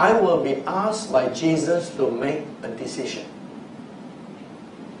 I will be asked by Jesus to make a decision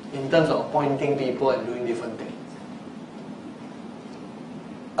in terms of appointing people and doing different things.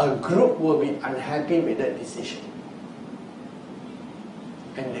 A group will be unhappy with that decision,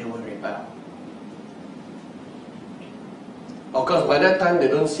 and they will rebel. Of course, by that time they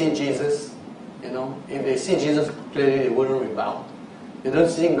don't see Jesus. If they see Jesus clearly, they wouldn't rebel. They don't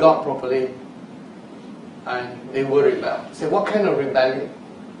see God properly, and they will rebel. Say, what kind of rebellion?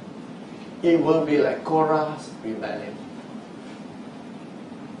 It will be like Korah's rebellion.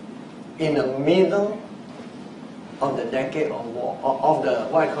 In the middle of the decade of war, of the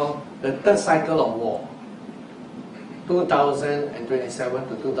what I call the third cycle of war, 2027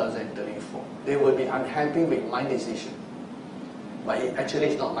 to 2034, they will be unhappy with my decision. But it actually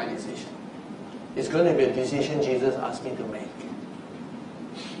is not my decision. It's going to be a decision Jesus asked me to make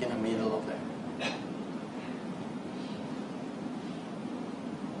in the middle of that.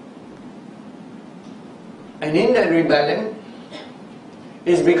 And in that rebellion,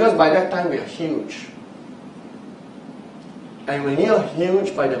 it's because by that time we are huge. And when you're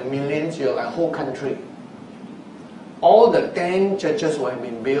huge by the millions, you're like a whole country. All the 10 churches will have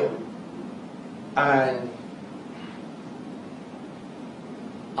been built, and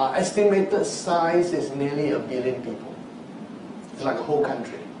our estimated size is nearly 1 billion people. It's like a whole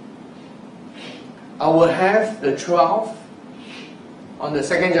country. I will have the 12, on the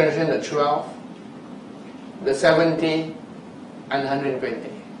second generation the 12, the 70 and 120.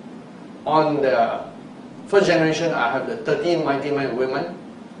 On the first generation I have the 30 mighty men and women,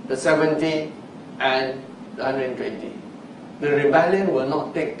 the 70 and the 120. The rebellion will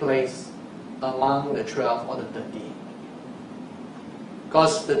not take place among the 12 or the 30.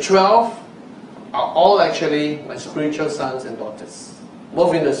 Because the 12 are all actually my spiritual sons and daughters,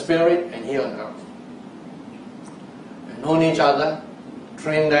 both in the spirit and here on earth. We've known each other,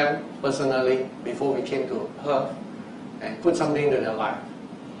 trained them personally before we came to earth, and put something into their life.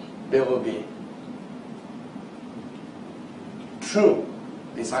 They will be true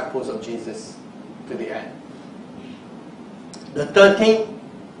disciples of Jesus to the end. The 30,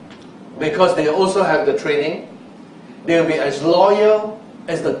 because they also have the training, they will be as loyal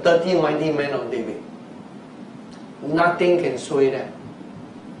as the 30 mighty men of David. Nothing can sway them.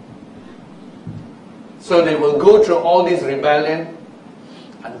 So they will go through all this rebellion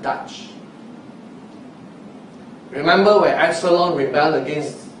untouched. Remember when Absalom rebelled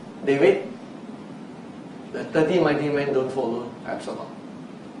against David? The 30 mighty men don't follow Absalom.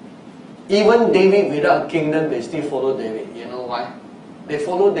 Even David without a kingdom, they still follow David. You know why? They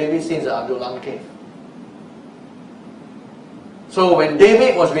follow David since the Adullam cave. So when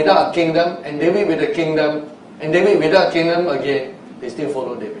David was without a kingdom, and David with a kingdom, and David without a kingdom again, they still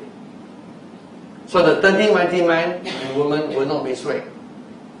follow David. So the 30 mighty men and women will not be swayed.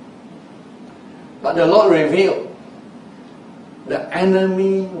 But the Lord revealed the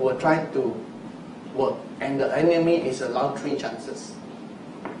enemy will try to work, and the enemy is allowed 3 chances.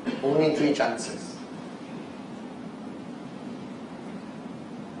 Only 3 chances.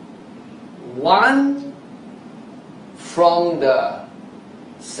 One from the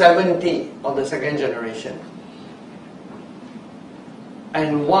 70 of the second generation,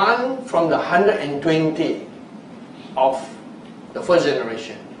 and one from the 120 of the first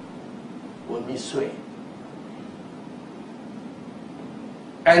generation will be swayed.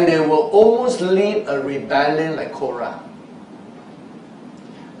 And they will almost lead a rebellion like Korah.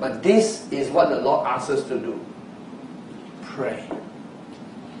 But this is what the Lord asks us to do. Pray.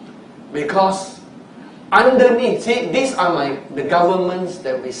 Because underneath, see, these are the governments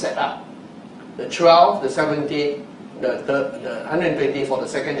that we set up. The 12, the 70, the 120 for the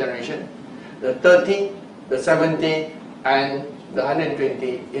second generation, the 30, the 70, and the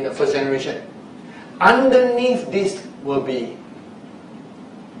 120 in the first generation. Underneath this will be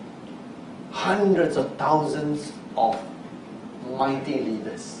hundreds of thousands of mighty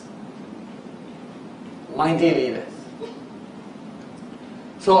leaders. Mighty leaders.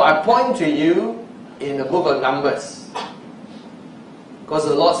 So I point to you in the book of Numbers, because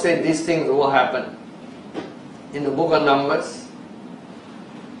the Lord said these things will happen. In the book of Numbers,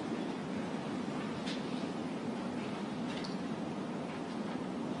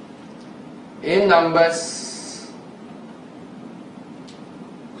 in Numbers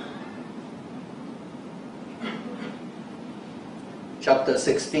chapter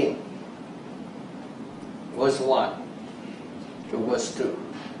 16, verse 1 to verse 2.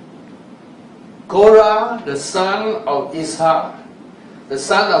 Korah, the son of Ishak, the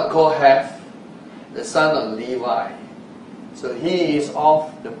son of Kohath, the son of Levi. So he is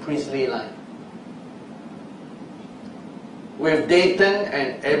of the priestly line. With Dathan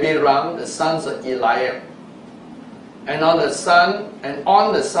and Abiram, the sons of Eliab, and on the son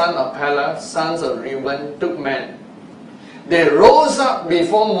of Pelah, sons of Reuben, took men. They rose up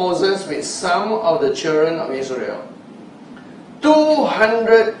before Moses with some of the children of Israel,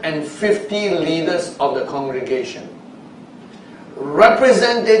 250 leaders of the congregation,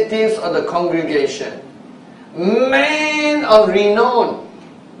 representatives of the congregation, men of renown.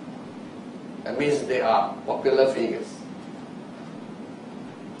 That means they are popular figures.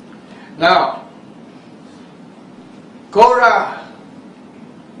 Now,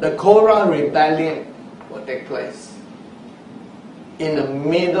 the Korah rebellion will take place in the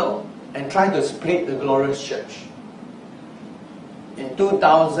middle and try to split the glorious church. In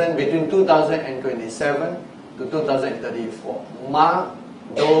 2000, between 2027 to 2034. Mark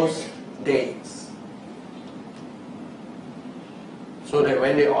those dates, so that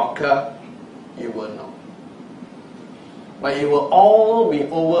when they occur, you will know. But it will all be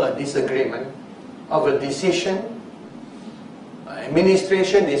over a disagreement of a decision,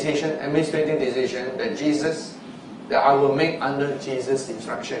 administrative decision that I will make under Jesus'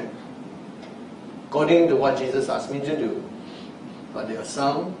 instruction, according to what Jesus asked me to do. But there are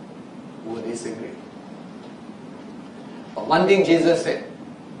some who will disagree. But one thing Jesus said,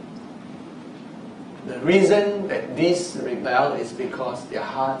 the reason that these rebel is because their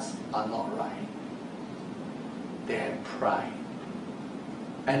hearts are not right. They have pride.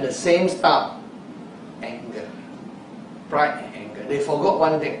 And the same stuff, anger. Pride and anger. They forgot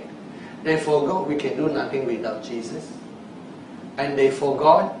one thing. They forgot we can do nothing without Jesus. And they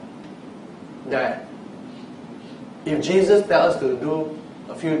forgot that if Jesus tells us to do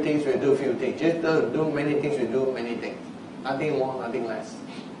a few things, we do a few things. Jesus tells us to do many things, we do many things. Nothing more, nothing less.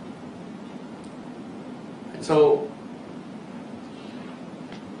 And so,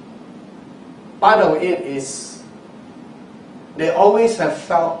 part of it is they always have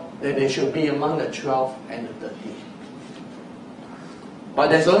felt that they should be among the 12 and the 30.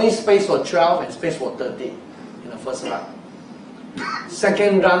 But there's only space for 12 and space for 30 in the first round.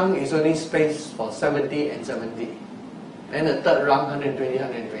 Second round is only space for 70 and 70. Then the third round, 120,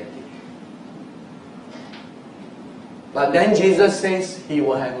 120. But then Jesus says He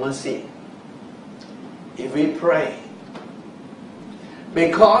will have mercy if we pray.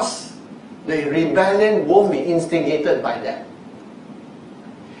 Because the rebellion won't be instigated by them.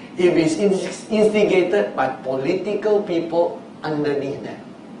 It is instigated by political people underneath them.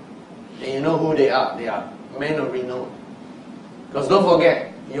 And you know who they are. They are men of renown. Because don't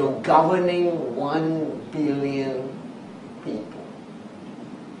forget, you're governing 1 billion people.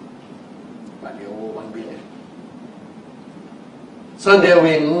 But you're over 1 billion. So there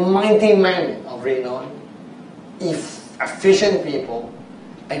will be mighty men of renown, efficient people,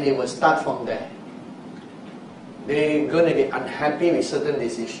 and it will start from there. They're going to be unhappy with certain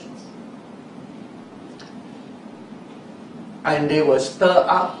decisions. And they will stir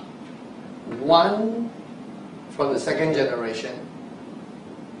up one from the second generation,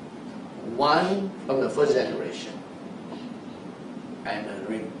 one from the first generation, and the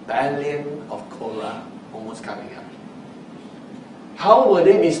rebellion of Korah almost coming up. How will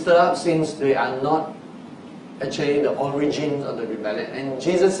they be stirred up since they are not actually the origins of the rebellion? And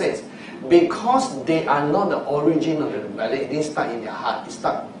Jesus says, because they are not the origin of the rebellion, it didn't start in their heart, it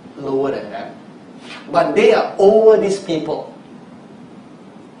started lower than them. But they are over these people.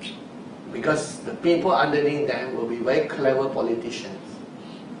 Because the people underneath them will be very clever politicians.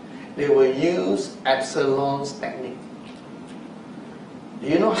 they will use Absalom's technique. Do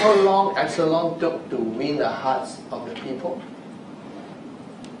you know how long Absalom took to win the hearts of the people?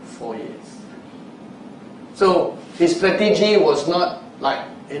 4 years. So his strategy was not like,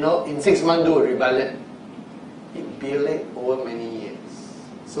 in 6 months do a rebellion. He built it over many years.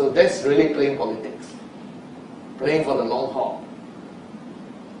 So that's really playing politics. Playing for the long haul.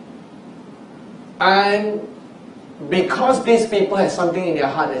 And because these people have something in their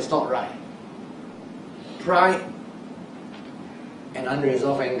heart that's not right, pride and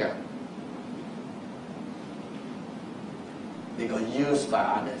unresolved anger, they got used by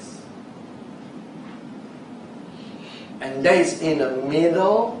others. And that is in the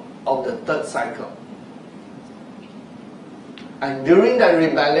middle of the 3rd cycle. And during that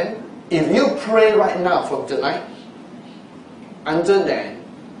rebellion, if you pray right now from tonight, until then,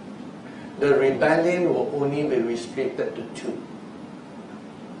 the rebellion will only be restricted to 2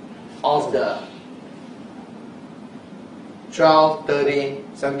 of the 12, 30,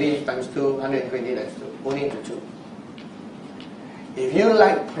 70 times 2, 120 times 2, only to 2. If you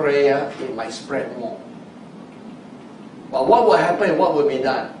like prayer, it might spread more. But what will happen, what will be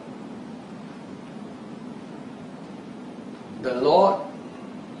done? The Lord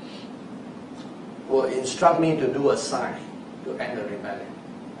will instruct me to do a sign to end the rebellion.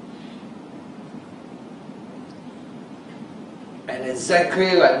 And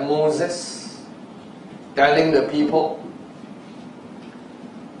exactly like Moses telling the people,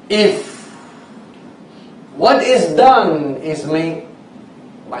 if what is done is made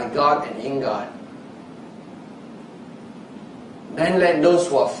by God and in God, then let those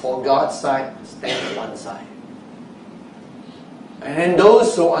who are for God's side stand on one side. And then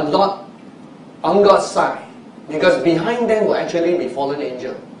those who are not on God's side, because behind them will actually be fallen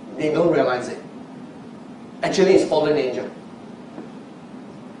angel. They don't realize it. Actually, it's fallen angel.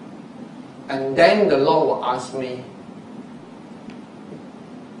 And then the Lord will ask me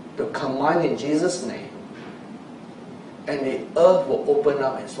to command in Jesus' name, and the earth will open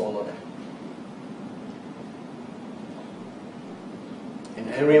up and swallow them. And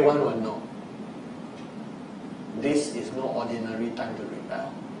everyone will know this is no ordinary time to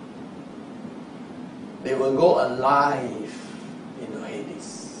rebel. They will go alive into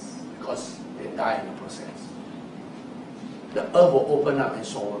Hades because they die in the process. The earth will open up and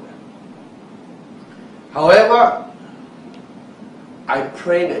swallow them. However, I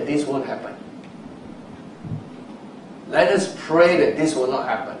pray that this won't happen. Let us pray that this will not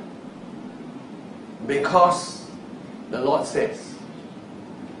happen. Because the Lord says,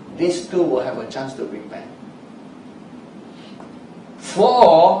 these 2 will have a chance to repent.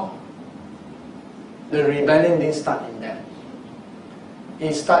 For the rebellion didn't start in them.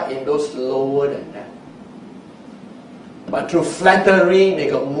 It started in those lower than them. But through flattery, they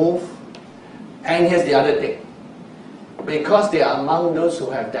got moved. And here's the other thing. Because they are among those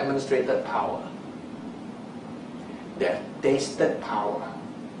who have demonstrated power. They have tasted power.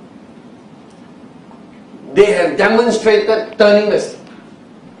 They have demonstrated turning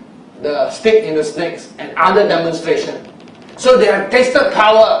the stick into snakes and other demonstration. So they have tasted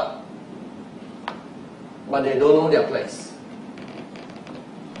power, but they don't know their place.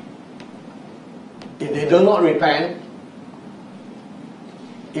 If they do not repent,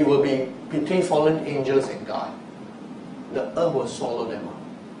 it will be between fallen angels and God. The earth will swallow them up.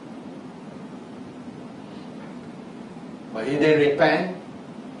 But if they repent,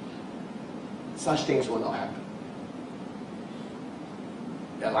 such things will not happen.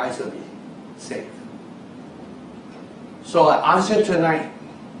 Their lives will be safe. So I ask you tonight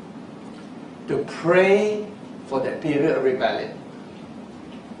to pray for that period of rebellion.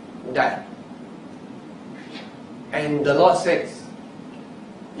 And the Lord says,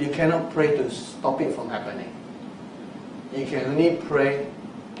 you cannot pray to stop it from happening. You can only pray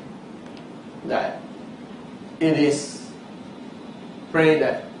that pray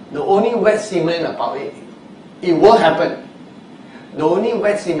that the only wet cement about it, it will happen. The only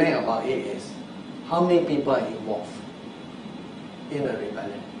wet cement about it is how many people are involved in the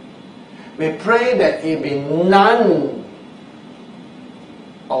rebellion. We pray that it be none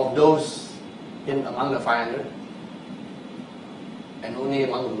of those among the 500 and only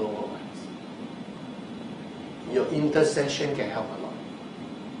among the lower ones. Your intercession can help a lot.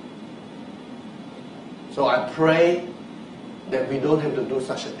 So I pray that we don't have to do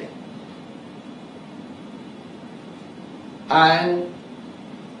such a thing. And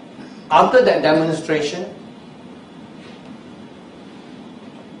after that demonstration,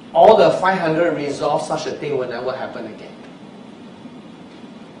 all the 500 resolve such a thing will never happen again.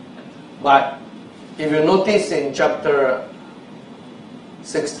 But if you notice in chapter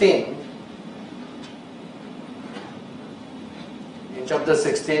 16, in chapter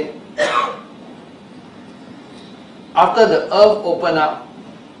 16, after the earth opened up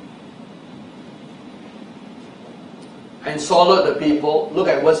and swallowed the people, look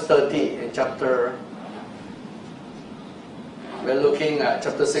at verse 30 in chapter, we're looking at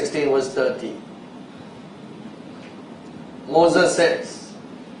chapter 16, verse 30. Moses says,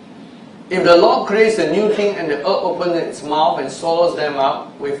 if the Lord creates a new thing and the earth opens its mouth and swallows them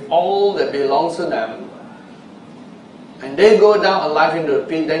up with all that belongs to them, and they go down alive into the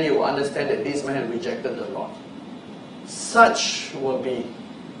pit, then you will understand that these men have rejected the Lord. Such will be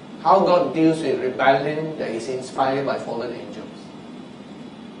how God deals with rebellion that is inspired by fallen angels.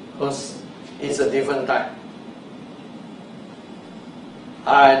 Because it's a different time.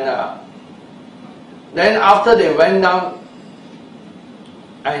 And then after they went down,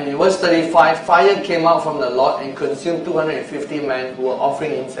 and in verse 35, fire came out from the Lord and consumed 250 men who were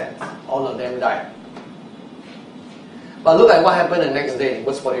offering incense. All of them died. But look at what happened the next day,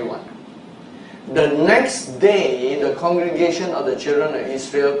 verse 41. The next day, the congregation of the children of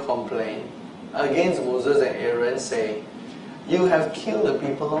Israel complained against Moses and Aaron, saying, you have killed the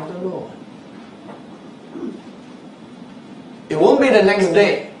people of the Lord. It won't be the next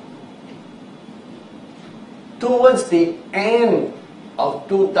day. Towards the end of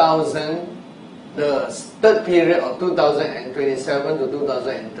 2000, the third period of 2027 to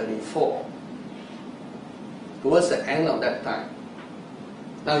 2034, towards the end of that time.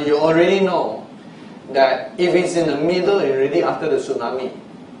 Now you already know that if it's in the middle, it's already after the tsunami.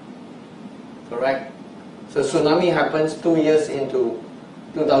 Correct? So tsunami happens 2 years into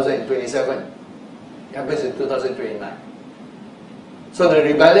 2027. It happens in 2029. So the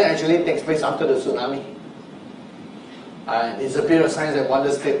rebellion actually takes place after the tsunami. And it's a period of signs and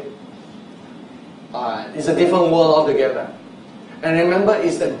wonders still. It's a different world altogether. And remember,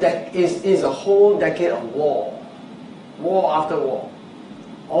 it's a whole decade of war. War after war.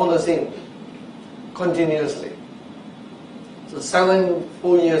 All the same. Continuously. So 7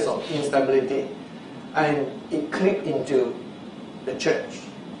 full years of instability. And it crept into the church.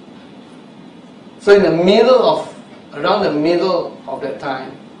 So in the middle of, around the middle of that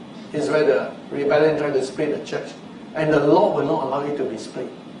time, is where the rebellion tried to split the church. And the Lord will not allow it to be split.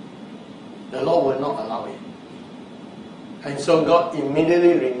 The Lord will not allow it. And so God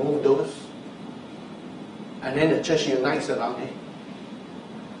immediately removed those. And then the church unites around it.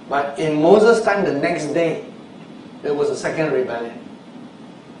 But in Moses' time, the next day, there was a second rebellion.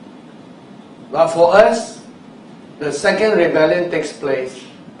 But for us, the second rebellion takes place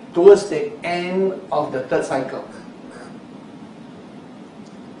towards the end of the third cycle.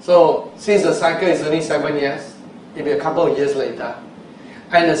 So, since the cycle is only 7 years, it'll be a couple of years later.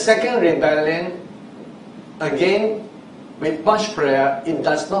 And the second rebellion, again, with much prayer, it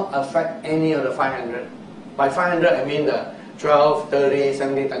does not affect any of the 500. By 500, I mean the 12, 30,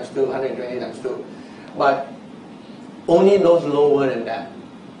 70 times 2, 120 times 2. But only those lower than that.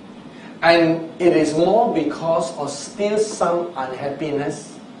 And it is more because of still some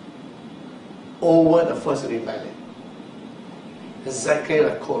unhappiness over the first rebellion. Exactly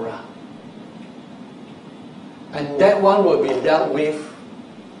like Korah. And that one will be dealt with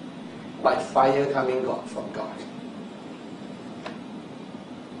by fire coming from God.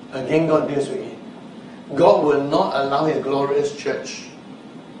 Again, God deals with it. God will not allow His glorious church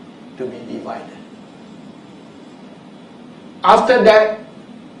to be divided. After that,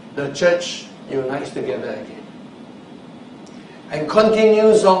 the church unites together again. And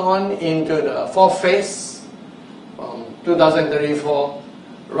continues on into the fourth phase, from 2034,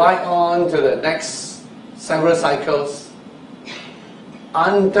 right on to the next several cycles,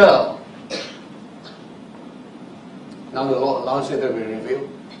 until, now the Lord allows it to be revealed,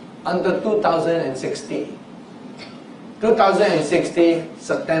 until 2060. 2060,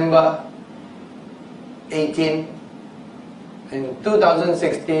 September 18, and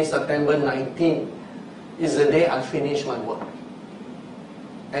 2060, September 19, is the day I finish my work.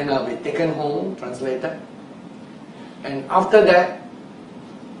 And I'll be taken home, translated. And after that,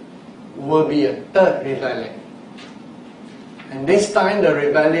 will be a third rebellion. And this time the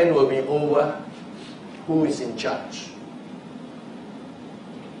rebellion will be over who is in charge.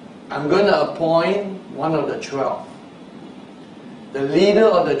 I'm going to appoint one of the 12. The leader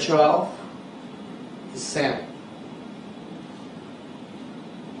of the 12 is Sam.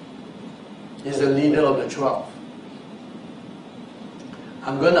 He's the leader of the 12.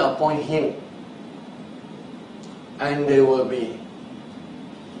 I'm going to appoint him. And there will be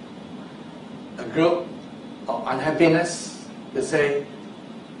a group of unhappiness to say,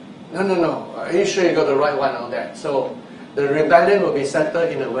 no, are you sure you got the right one on that? So the rebellion will be settled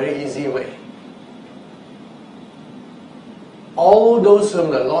in a very easy way. All those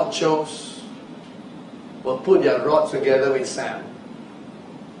whom the Lord chose will put their rod together with sand.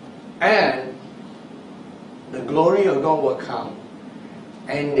 And the glory of God will come,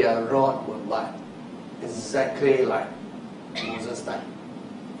 and their rod will bud. Exactly like Moses' time.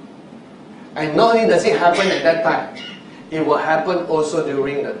 And not only does it happen at that time, it will happen also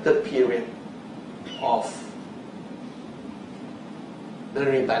during the third period of the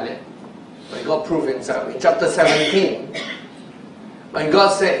rebellion, when God proved himself. In chapter 17, when God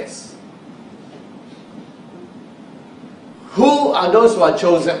says, who are those who are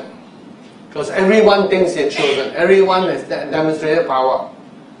chosen? Because everyone thinks they're chosen. Everyone has demonstrated power.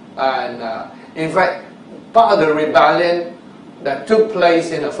 And in fact, part of the rebellion that took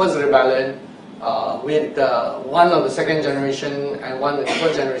place in the first rebellion with one of the second generation and one of the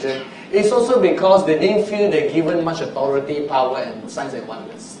first generation is also because they didn't feel they're given much authority, power, and signs and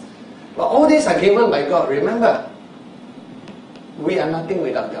wonders. But all these are given by God. Remember, we are nothing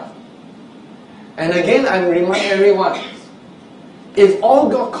without God. And again, I remind everyone, if all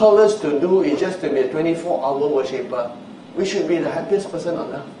God calls us to do is just to be a 24-hour worshipper, we should be the happiest person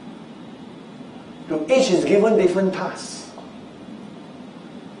on earth. To each is given different tasks.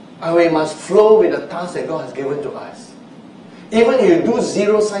 And we must flow with the task that God has given to us. Even if you do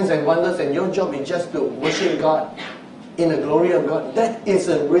 0 signs and wonders and your job is just to worship God in the glory of God, that is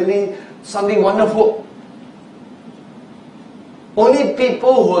really something wonderful. Only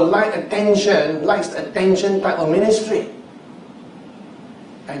people who likes attention type of ministry.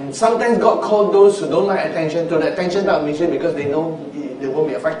 And sometimes God called those who don't like attention to the attention type of ministry because they know they won't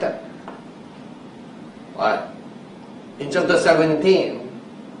be affected. Right? In chapter 17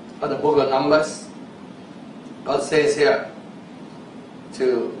 of the book of Numbers, God says here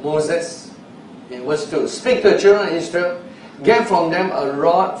to Moses in verse 2, speak to the children of Israel, get from them a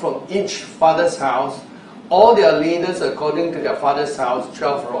rod from each father's house, all their leaders according to their father's house,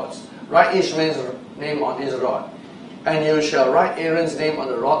 12 rods. Write each man's name on his rod. And you shall write Aaron's name on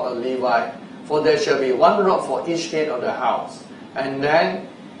the rod of Levi, for there shall be 1 rod for each head of the house. And then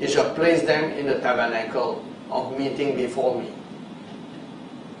you shall place them in the tabernacle of meeting before me.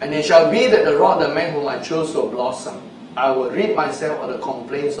 And it shall be that the rod of the man whom I chose will blossom. I will rid myself of the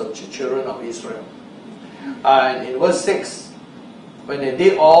complaints of the children of Israel. And in verse 6, when they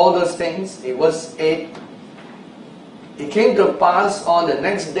did all those things, in verse 8, it came to pass on the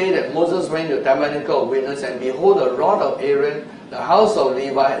next day that Moses went to the tabernacle of witness, and behold, the rod of Aaron, the house of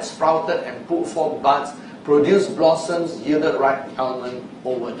Levi, had sprouted and put forth buds, produced blossoms, yielded ripe almond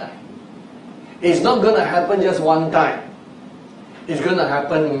over time. It's not going to happen just one time. It's going to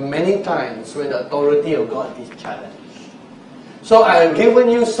happen many times when the authority of God is challenged. So I have given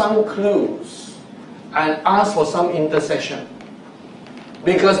you some clues and asked for some intercession.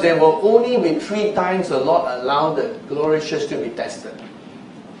 Because there will only be 3 times the Lord allowed the glorious church to be tested.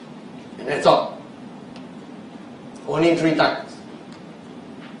 And that's all. Only 3 times.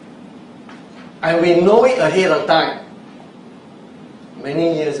 And we know it ahead of time.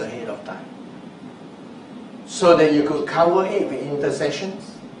 Many years ahead of time. So that you could cover it with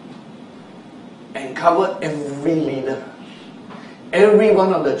intercessions. And cover every leader. Every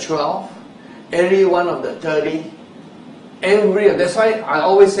one of the 12. Every one of the 30. That's why I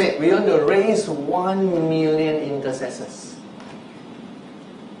always say we want to raise 1 million intercessors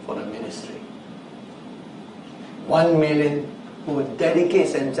for the ministry. 1 million who would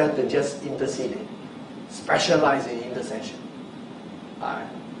dedicate themselves to just interceding, specialize in intercession.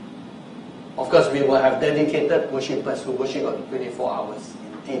 Of course, we will have dedicated worshippers who worship on 24 hours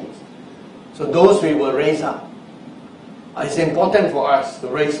in teams. So those we will raise up. It's important for us to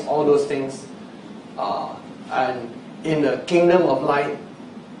raise all those things and in the kingdom of light,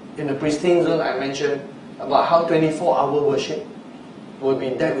 in the pristine zone, I mentioned about how 24-hour worship will be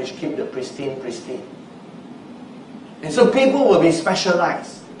that which keep the pristine. And so people will be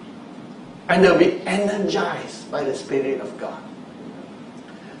specialized. And they'll be energized by the Spirit of God.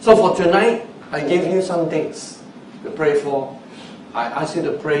 So for tonight, I give you some things to pray for. I ask you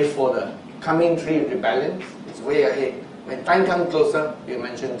to pray for the coming 3 rebellions. It's way ahead. When time comes closer, we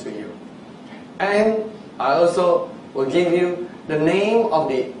mention to you. And I also will give you the name of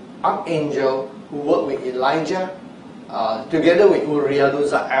the archangel who worked with Elijah, together with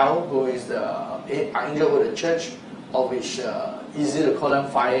Uriah-Luzael, who is the angel of the church, of which easy to call them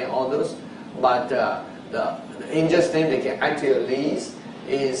fire and all those. But the angel's name they can actually release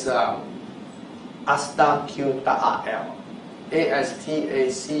is Astacutael.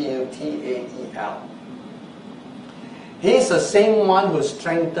 Astacutael. He is the same one who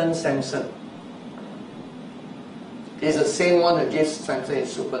strengthened Samson. He's the same one who gives Samson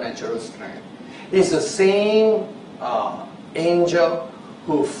his supernatural strength. He's the same angel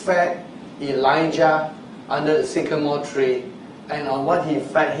who fed Elijah under the sycamore tree, and on what he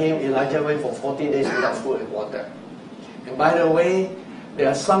fed him, Elijah went for 40 days without food and water. And by the way, there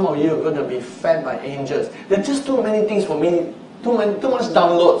are some of you who are going to be fed by angels. There are just too many things for me, too much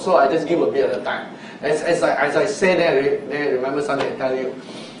download, so I just give a bit at a time. As I say there, remember something I tell you.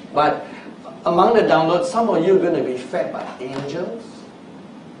 But among the downloads, some of you are going to be fed by angels,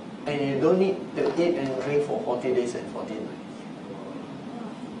 and you don't need to eat and drink for 40 days and 40 nights.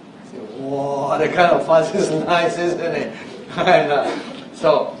 Whoa, the kind of fast is nice, isn't it? And,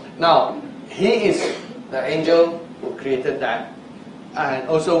 so now, he is the angel who created that, and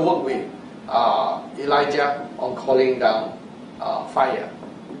also worked with Elijah on calling down fire.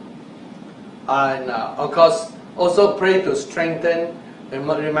 And of course, also pray to strengthen.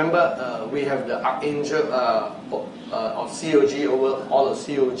 Remember, we have the archangel of COG over all of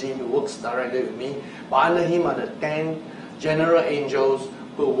COG who works directly with me. But under him are the 10 general angels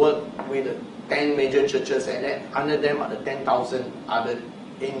who work with the 10 major churches, and then under them are the 10,000 other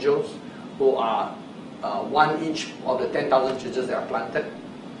angels who are one each of the 10,000 churches that are planted.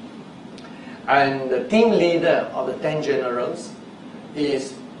 And the team leader of the 10 generals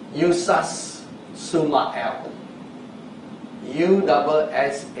is Usas Sumael.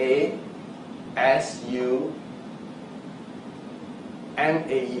 Ussasumael. And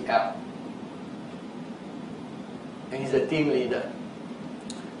he's the team leader.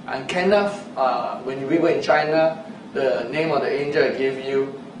 And Kenneth, when we were in China, the name of the angel I gave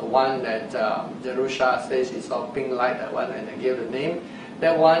you, the one that Jerusha says he saw pink light, that one, and I gave the name,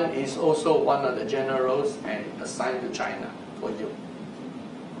 that one is also one of the generals and assigned to China for you.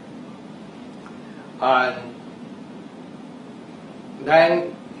 And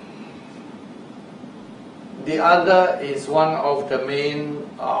then the other is one of the main,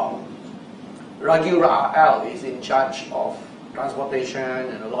 Ragi Ra'al is in charge of transportation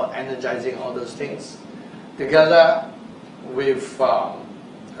and a lot energizing all those things. Together with,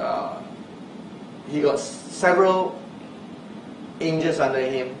 he got several angels under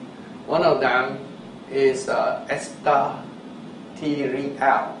him. One of them is Esther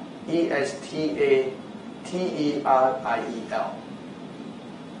Teriel, Estateriel.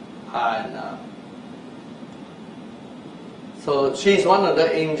 And so she's one of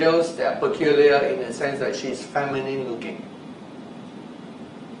the angels that are peculiar in the sense that she's feminine looking.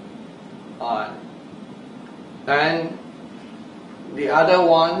 And the other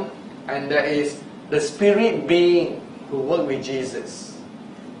one, and there is the spirit being who worked with Jesus.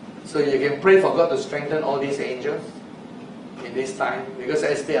 So you can pray for God to strengthen all these angels in this time, because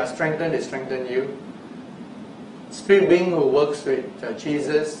as they are strengthened, they strengthen you. Spirit being who works with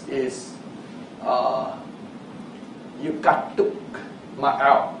Jesus is Yukatuk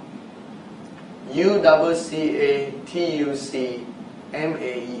Ma'al. Uccatucmael.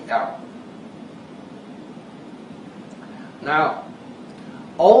 Now,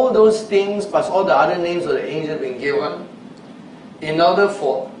 all those things plus all the other names of the angels being given, in order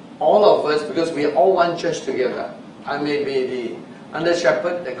for all of us, because we are all one church together. I may be the under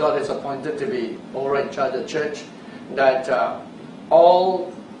shepherd that God has appointed to be over in charge of the church, that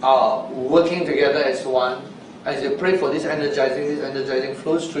all are working together as one. As you pray for this energizing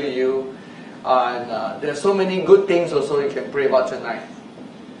flows through you, and there are so many good things also you can pray about tonight.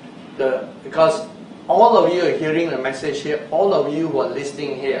 Because all of you are hearing the message here, all of you who are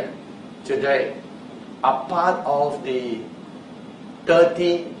listening here today are part of the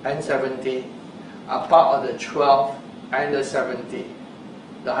 30 and 70, are part of the 12 and the 70.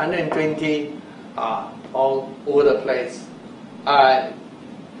 The 120 are all over the place. And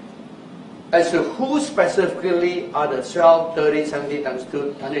as to who specifically are the 12, 30, 70 times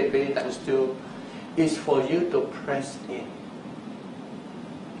 2, 120 times 2, is for you to press in.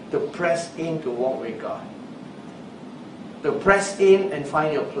 To press in to walk with God. To press in and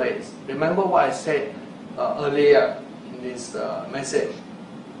find your place. Remember what I said earlier in this message.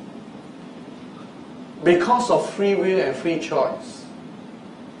 Because of free will and free choice.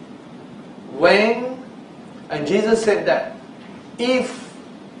 And Jesus said that if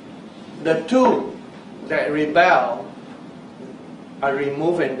the two that rebel are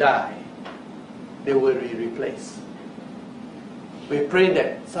removed and die, they will be replaced. We pray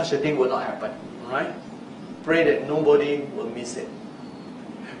that such a thing will not happen, right? Pray that nobody will miss it.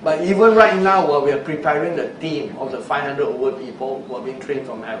 But even right now, while we are preparing the team of the 500 over people who are being trained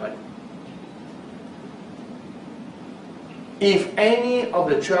from heaven, if any of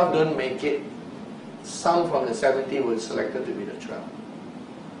the 12 don't make it, some from the 70 were selected to be the 12.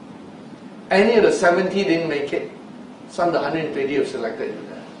 Any of the 70 didn't make it, Some of the 120 are selected into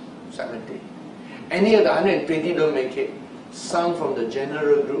the 70. Any of the 120 don't make it, some from the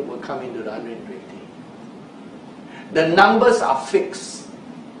general group will come into the 120. The numbers are fixed.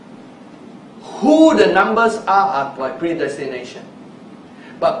 Who the numbers are by predestination.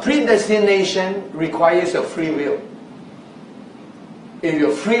 But predestination requires your free will. If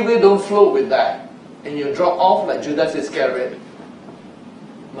your free will don't flow with that, and you drop off like Judas Iscariot,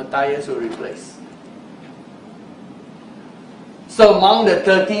 Matthias will replace. So among the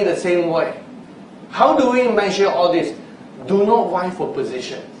 30, the same way. How do we measure all this? Do not vie for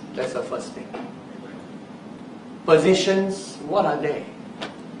positions. That's the first thing. Positions, what are they?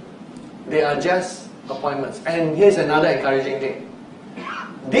 They are just appointments. And here's another encouraging thing.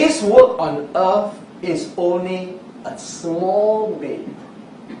 This work on earth is only a small bit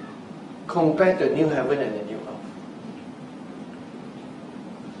compared to new heaven and the new earth.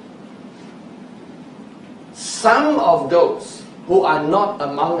 Some of those who are not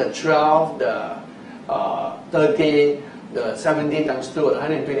among the 12, the 30, the 70 times 2, the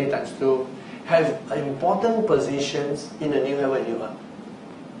 120 times 2, have important positions in the new heaven and new earth.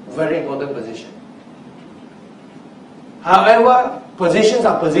 Very important position. However, positions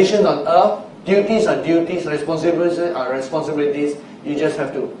are positions on earth, duties are duties, responsibilities are responsibilities. You just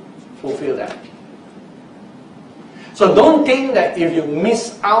have to fulfill that. So don't think that if you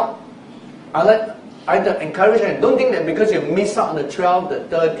miss out, I encourage you, don't think that because you miss out on the 12, the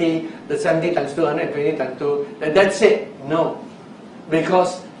 30, the 70 times 2, 120 times 2, that's it. No.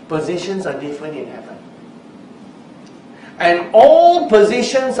 Because positions are different in heaven. And all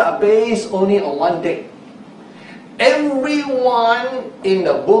positions are based only on one thing. Everyone in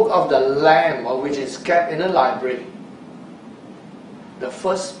the book of the Lamb, which is kept in the library, the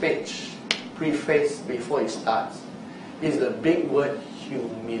first page, preface before it starts, is the big word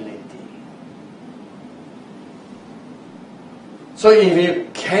humility. So if you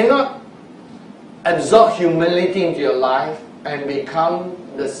cannot absorb humility into your life and become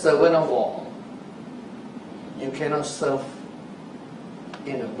the servant of all, you cannot serve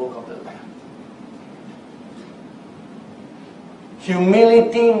in the book of the Lamb.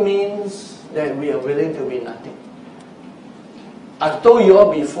 Humility means that we are willing to be nothing. I've told you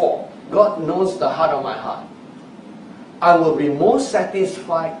all before, God knows the heart of my heart. I will be most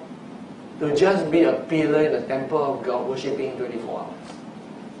satisfied to just be a pillar in the temple of God, worshipping 24 hours.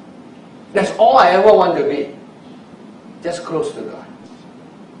 That's all I ever want to be. Just close to God.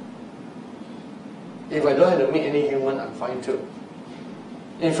 If I don't have to meet any human, I'm fine too.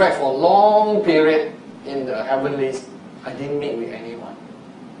 In fact, for a long period in the heavenlies, I didn't meet with anyone.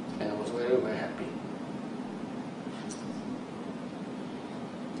 And I was very, very happy.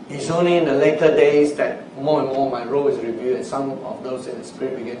 It's only in the later days that more and more my role is revealed and some of those in the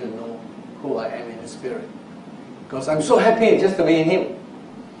Spirit begin to know who I am in the Spirit. Because I'm so happy just to be in Him.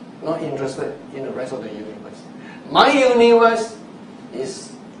 Not interested in the rest of the universe. My universe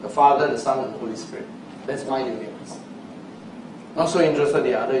is the Father, the Son, and the Holy Spirit. That's my universe. Not so interested in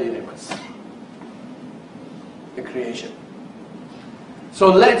the other universe. The creation.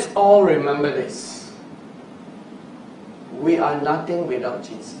 So let's all remember this. We are nothing without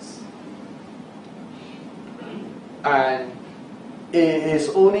Jesus. And it is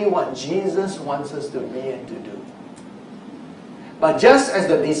only what Jesus wants us to be and to do. But just as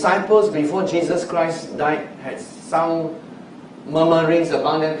the disciples before Jesus Christ died had some murmurings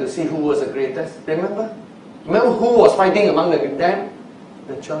among them to see who was the greatest. Remember? Remember who was fighting among them?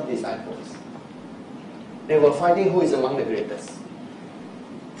 The 12 disciples. They were fighting who is among the greatest.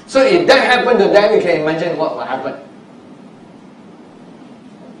 So if that happened to them, you can imagine what will happen.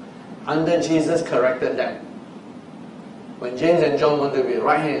 Under Jesus corrected them. When James and John wanted to be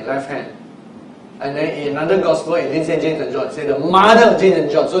right hand, left hand. And then in another gospel, it didn't say James and John, it said the mother of James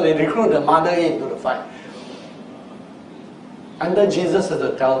and John. So they recruit the mother into the fight. Under Jesus had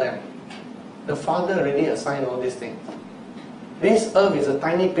to tell them, the Father already assigned all these things. This earth is a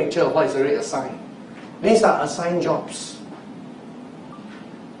tiny picture of what is already assigned. These are assigned jobs.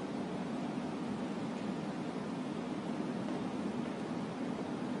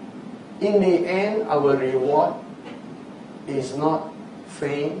 In the end, our reward is not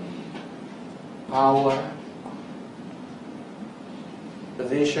fame, power,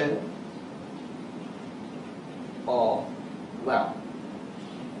 position, or wealth.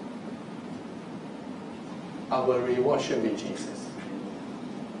 Our reward should be Jesus.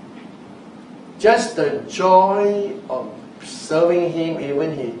 Just the joy of serving Him,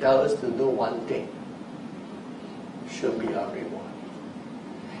 even He tells us to do one thing, should be our reward.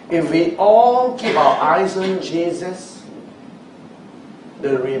 If we all keep our eyes on Jesus,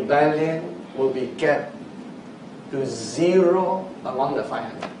 the rebellion will be kept to 0 among the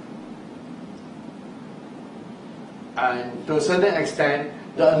 500. And to a certain extent,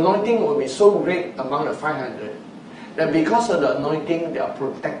 the anointing will be so great among the 500 that because of the anointing, they are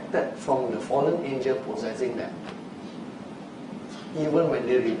protected from the fallen angel possessing them. Even when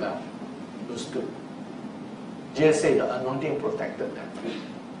they rebel, those two. Jesus said the anointing protected them.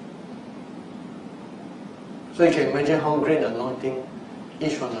 So you can imagine how great anointing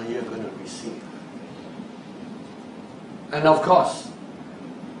each one of you are going to receive. And of course,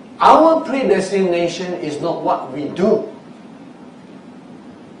 our predestination is not what we do.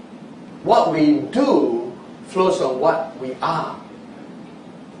 What we do flows from what we are.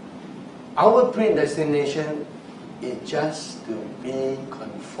 Our predestination is just to be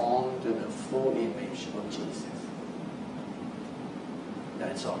conformed to the full image of Jesus.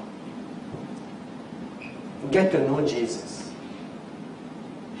 That's all. Get to know Jesus.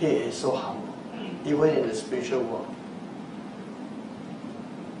 He is so humble, even in the spiritual world.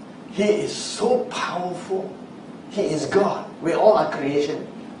 He is so powerful. He is God. We all are creation.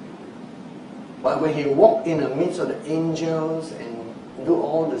 But when He walked in the midst of the angels and do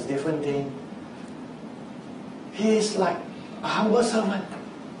all these different things, He is like a humble servant.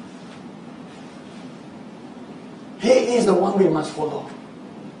 He is the one we must follow.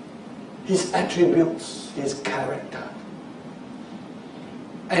 His attributes, His character.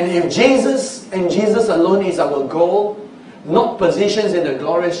 And if Jesus and Jesus alone is our goal, not positions in the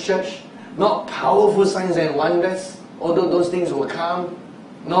glorious church, not powerful signs and wonders, although those things will come,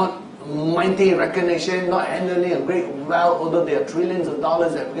 not mighty recognition, not handling a great wealth, although there are trillions of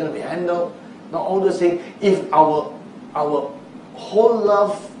dollars that we're going to be handled, not all those things. If our whole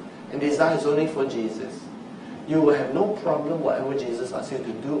love and desire is only for Jesus, you will have no problem whatever Jesus asks you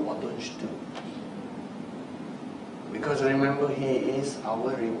to do or don't do. Because remember, He is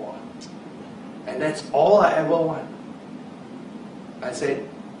our reward. And that's all I ever want. I said,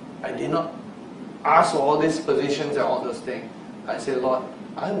 I did not ask for all these positions and all those things. I said, Lord,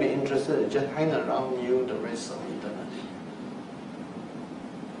 I'll be interested in just hang around you the rest of eternity.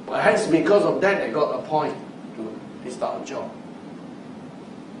 Perhaps because of that, I got a point to this type of job.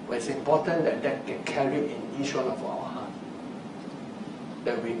 But it's important that that get carried in each one of our heart.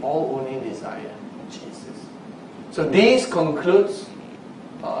 That we all only desire Jesus. So this concludes,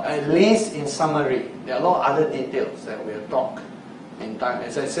 at least in summary. There are a lot of other details that we'll talk in time.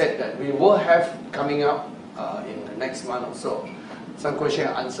 As I said, that we will have coming up in the next month or so, some question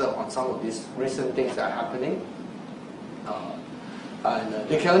and answer on some of these recent things that are happening. And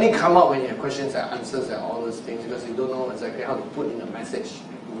they can only come up when you have questions and answers and all those things, because you don't know exactly how to put in a message,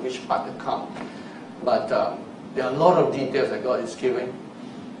 which part to come. But there are a lot of details that God is giving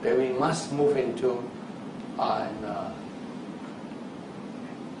that we must move into. And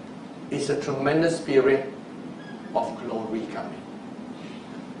it's a tremendous period of glory coming.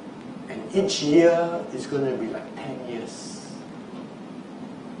 And each year is going to be like 10 years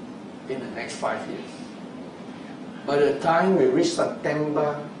in the next 5 years. By the time we reach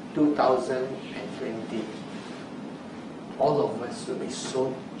September 2020, all of us will be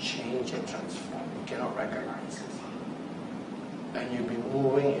so changed and transformed. You cannot recognize it. And you'll be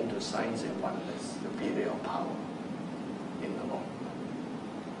moving into signs and wonders, the period of power in the Lord.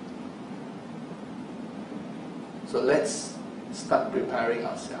 So let's start preparing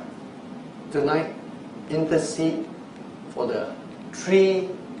ourselves. Tonight, intercede for the 3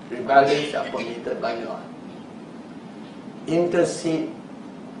 rebellions that are permitted by God. Intercede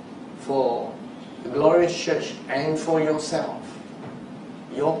for the glorious church and for yourself,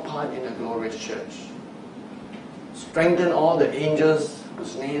 your part in the glorious church. Strengthen all the angels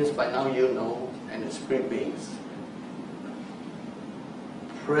whose names by now you know, and the spirit beings.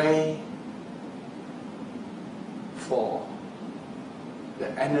 Pray for the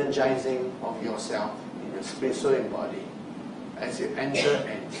energizing of yourself in your spirit, soul, and body as you enter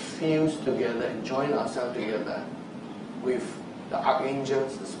and fuse together and join ourselves together with the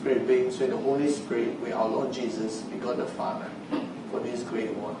archangels, the spirit beings, with the Holy Spirit, with our Lord Jesus, with God the Father, for this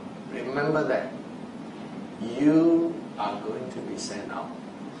great work. Remember that you are going to be sent out.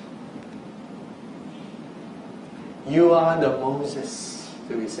 You are the Moses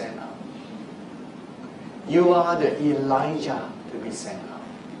to be sent out. You are the Elijah to be sent out.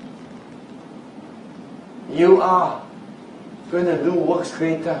 You are going to do works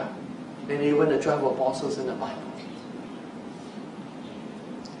greater than even the 12 apostles in the Bible.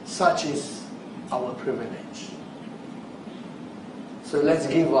 Such is our privilege. So let's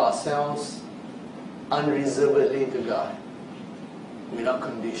give ourselves unreservedly to God, without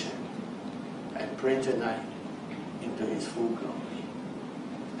condition, and pray tonight into His full glory.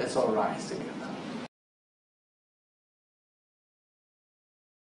 Let's all rise together.